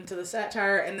enough into the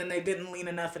satire, and then they didn't lean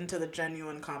enough into the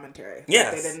genuine commentary.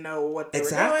 Yes. They didn't know what they were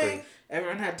doing.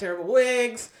 Everyone had terrible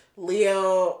wigs.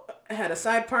 Leo had a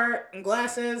side part and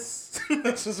glasses.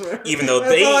 Even though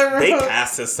they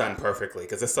cast his son perfectly,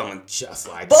 because his son looked just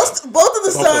like both of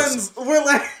the sons were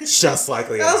like just like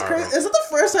Leo. That was crazy. Is it the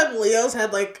first time Leo's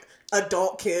had like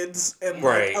adult kids in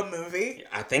like a movie?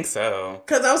 I think so.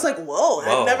 Because I was like, whoa.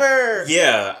 I've never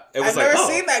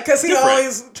seen that, because he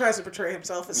always tries to portray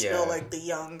himself as still like the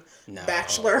young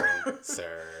bachelor.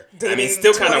 Sir. I mean,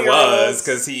 still kind of was,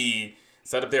 because he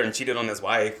sat up there and cheated on his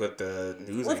wife with the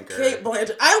news anchor. Kate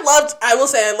Blanchett. I will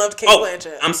say I loved Kate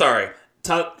Blanchett. I'm sorry.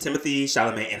 Timothée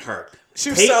Chalamet and her. She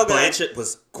was so good. Kate Blanchett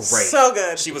was great. So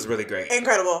good. She was really great.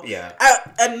 Incredible. Yeah.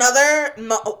 A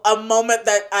moment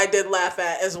that I did laugh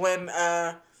at is when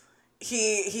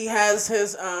he has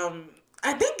his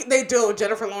I think they do it with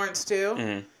Jennifer Lawrence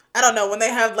too. I don't know, when they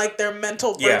have like their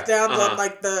mental breakdowns on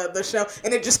like the show,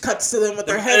 and it just cuts to them with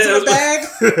their heads in a bag.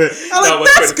 I'm like,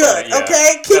 that's good,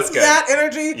 okay? Keep that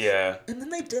energy. Yeah. And then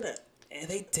they didn't. And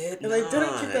they did And they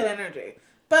didn't keep that energy.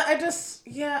 But I just,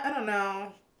 I don't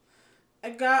know. I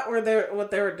got what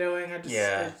they were doing.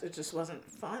 It just wasn't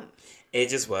fun. It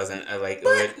just wasn't.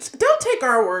 But don't take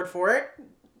our word for it.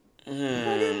 I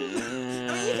mean,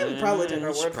 you can probably take our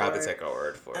word for it. Probably take our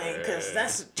word for it. Because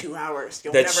that's 2 hours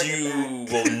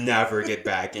will never get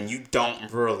back, and you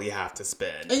don't really have to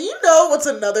spend. And you know what's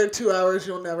another 2 hours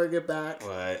you'll never get back?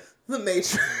 What? The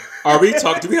Matrix.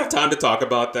 Do we have time to talk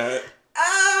about that?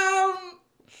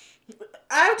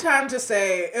 I have time to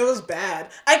say it was bad.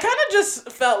 I kind of just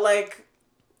felt like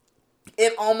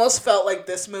it almost felt like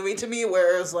this movie to me,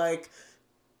 where it was like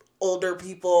older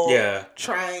people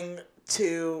trying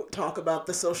to talk about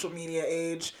the social media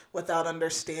age without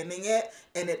understanding it,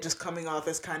 and it just coming off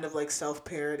as kind of like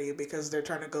self-parody, because they're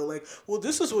trying to go like, well,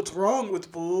 this is what's wrong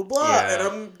with blah, blah, blah, and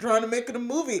I'm trying to make it a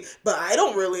movie, but I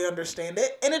don't really understand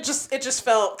it, and it just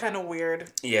felt kind of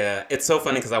weird. Yeah, it's so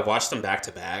funny because I watched them back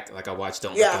to back. Like, I watched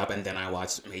Don't Look Up, and then I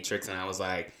watched Matrix, and I was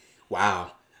like,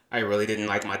 wow, I really didn't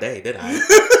like my day, did I?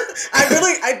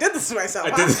 I did this to myself.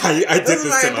 I did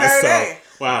this to myself. Day.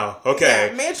 Wow. Okay.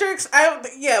 Yeah, Matrix.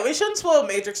 We shouldn't spoil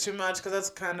Matrix too much, because that's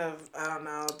kind of, I don't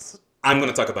know. I'm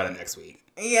gonna talk about it next week.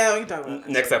 Yeah, we can talk about it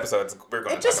next episode. We're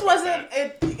gonna. It just wasn't.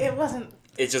 It wasn't.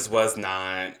 It just was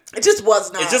not. It just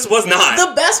was not. It just was not.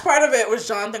 The best part of it was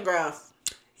Jonathan Groff.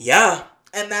 Yeah.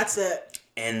 And that's it.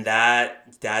 And that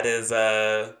is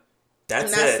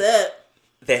that's it.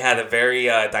 They had a very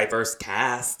diverse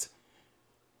cast.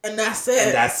 And that's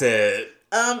it.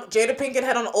 Jada Pinkett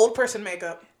had on old person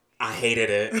makeup. I hated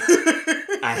it.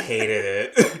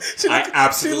 I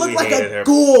absolutely hated her.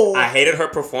 Ghoul. I hated her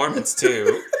performance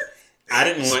too. I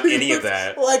didn't want any of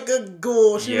that. Like a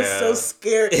ghoul. She was so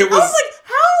scared. I was like,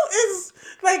 how is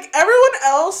like everyone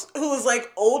else who was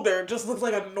like older just looks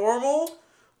like a normal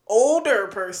older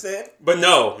person? But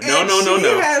no. She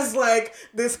has like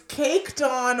this caked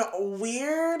on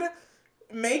weird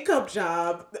makeup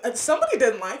job. Somebody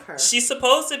didn't like her. It's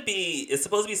supposed to be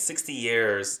 60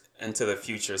 years into the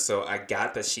future, so I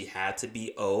got that she had to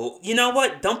be old. You know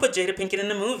what? Don't put Jada Pinkett in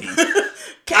the movie.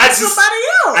 Cast somebody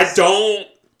else.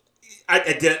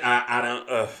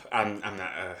 I'm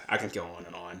not, I can go on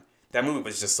and on. That movie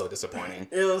was just so disappointing.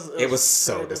 It was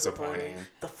so disappointing.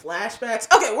 The flashbacks.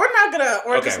 Okay,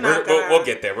 we'll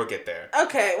get there.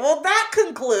 Okay, well that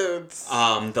concludes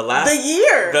the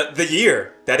year. The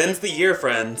year. That ends the year,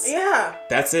 friends. Yeah.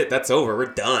 That's it. That's over. We're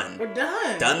done.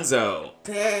 Dunzo.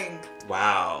 Dang.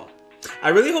 Wow. I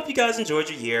really hope you guys enjoyed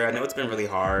your year. I know it's been really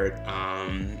hard.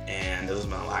 And there's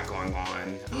been a lot going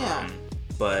on. Yeah.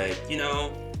 But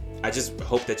I just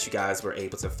hope that you guys were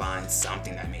able to find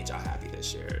something that made y'all happy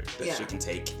this year that you can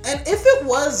take. And if it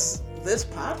was this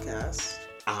podcast,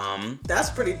 that's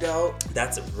pretty dope.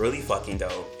 That's really fucking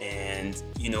dope. And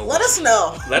let us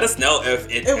know. Let us know if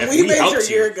we made helped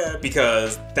your year good.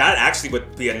 Because that actually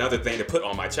would be another thing to put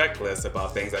on my checklist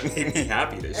about things that made me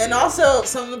happy this year. And also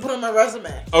something to put on my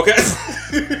resume. Okay.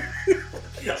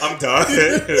 I'm done.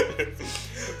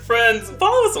 Friends,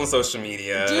 follow us on social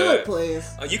media. Do it, please.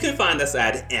 You can find us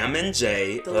at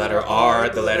MNJ, the letter R,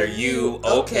 the letter U,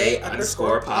 OK _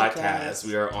 podcast.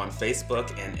 We are on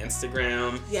Facebook and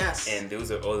Instagram. Yes. And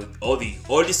those are all the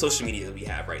social media that we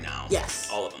have right now. Yes.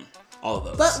 All of them. All of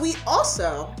those. But we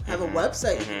also have a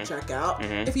website you can check out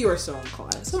if you are so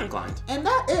inclined. And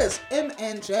that is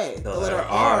MNJ, the letter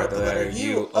R, the letter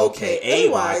U, OKAY.com.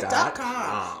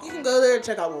 You can go there and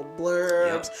check out little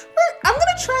blurbs. Yep. I'm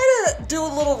going to try to do a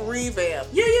little revamp.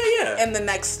 Yeah. In the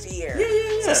next year.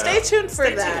 Yeah. So stay tuned for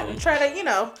that. And try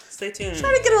to, stay tuned.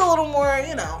 Try to get it a little more, a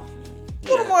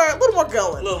little more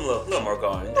going. A little more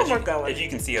going. A little more going. If you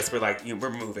can see us, we're like, we're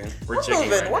moving. We're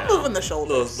jigging right We're moving the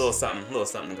shoulders. Little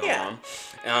something going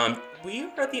on. We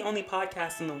are the only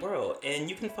podcast in the world, and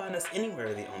you can find us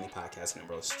anywhere the only podcast in the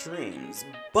world streams.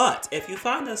 But if you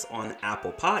find us on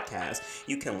Apple Podcasts,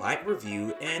 you can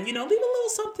review, and leave a little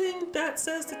something that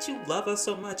says that you love us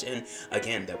so much, and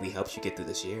again, that we helped you get through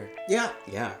this year. Yeah.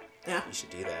 You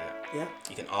should do that. Yeah.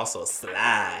 You can also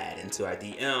slide into our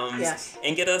DMs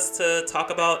and get us to talk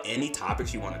about any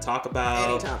topics you want to talk about.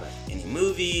 Any topic. Any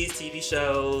movies, TV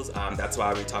shows. That's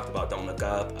why we talked about Don't Look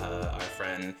Up. Our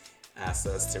friend asked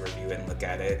us to review it and look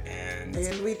at it. And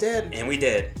we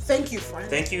did. Thank you, friend.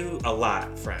 Thank you a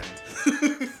lot, friend,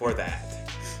 for that.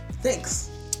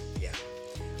 Thanks. Yeah.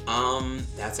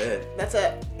 That's it.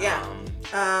 Yeah.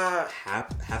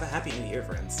 Have a happy new year,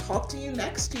 friends. Talk to you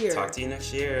next year.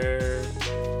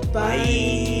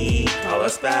 Bye. Call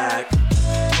us back.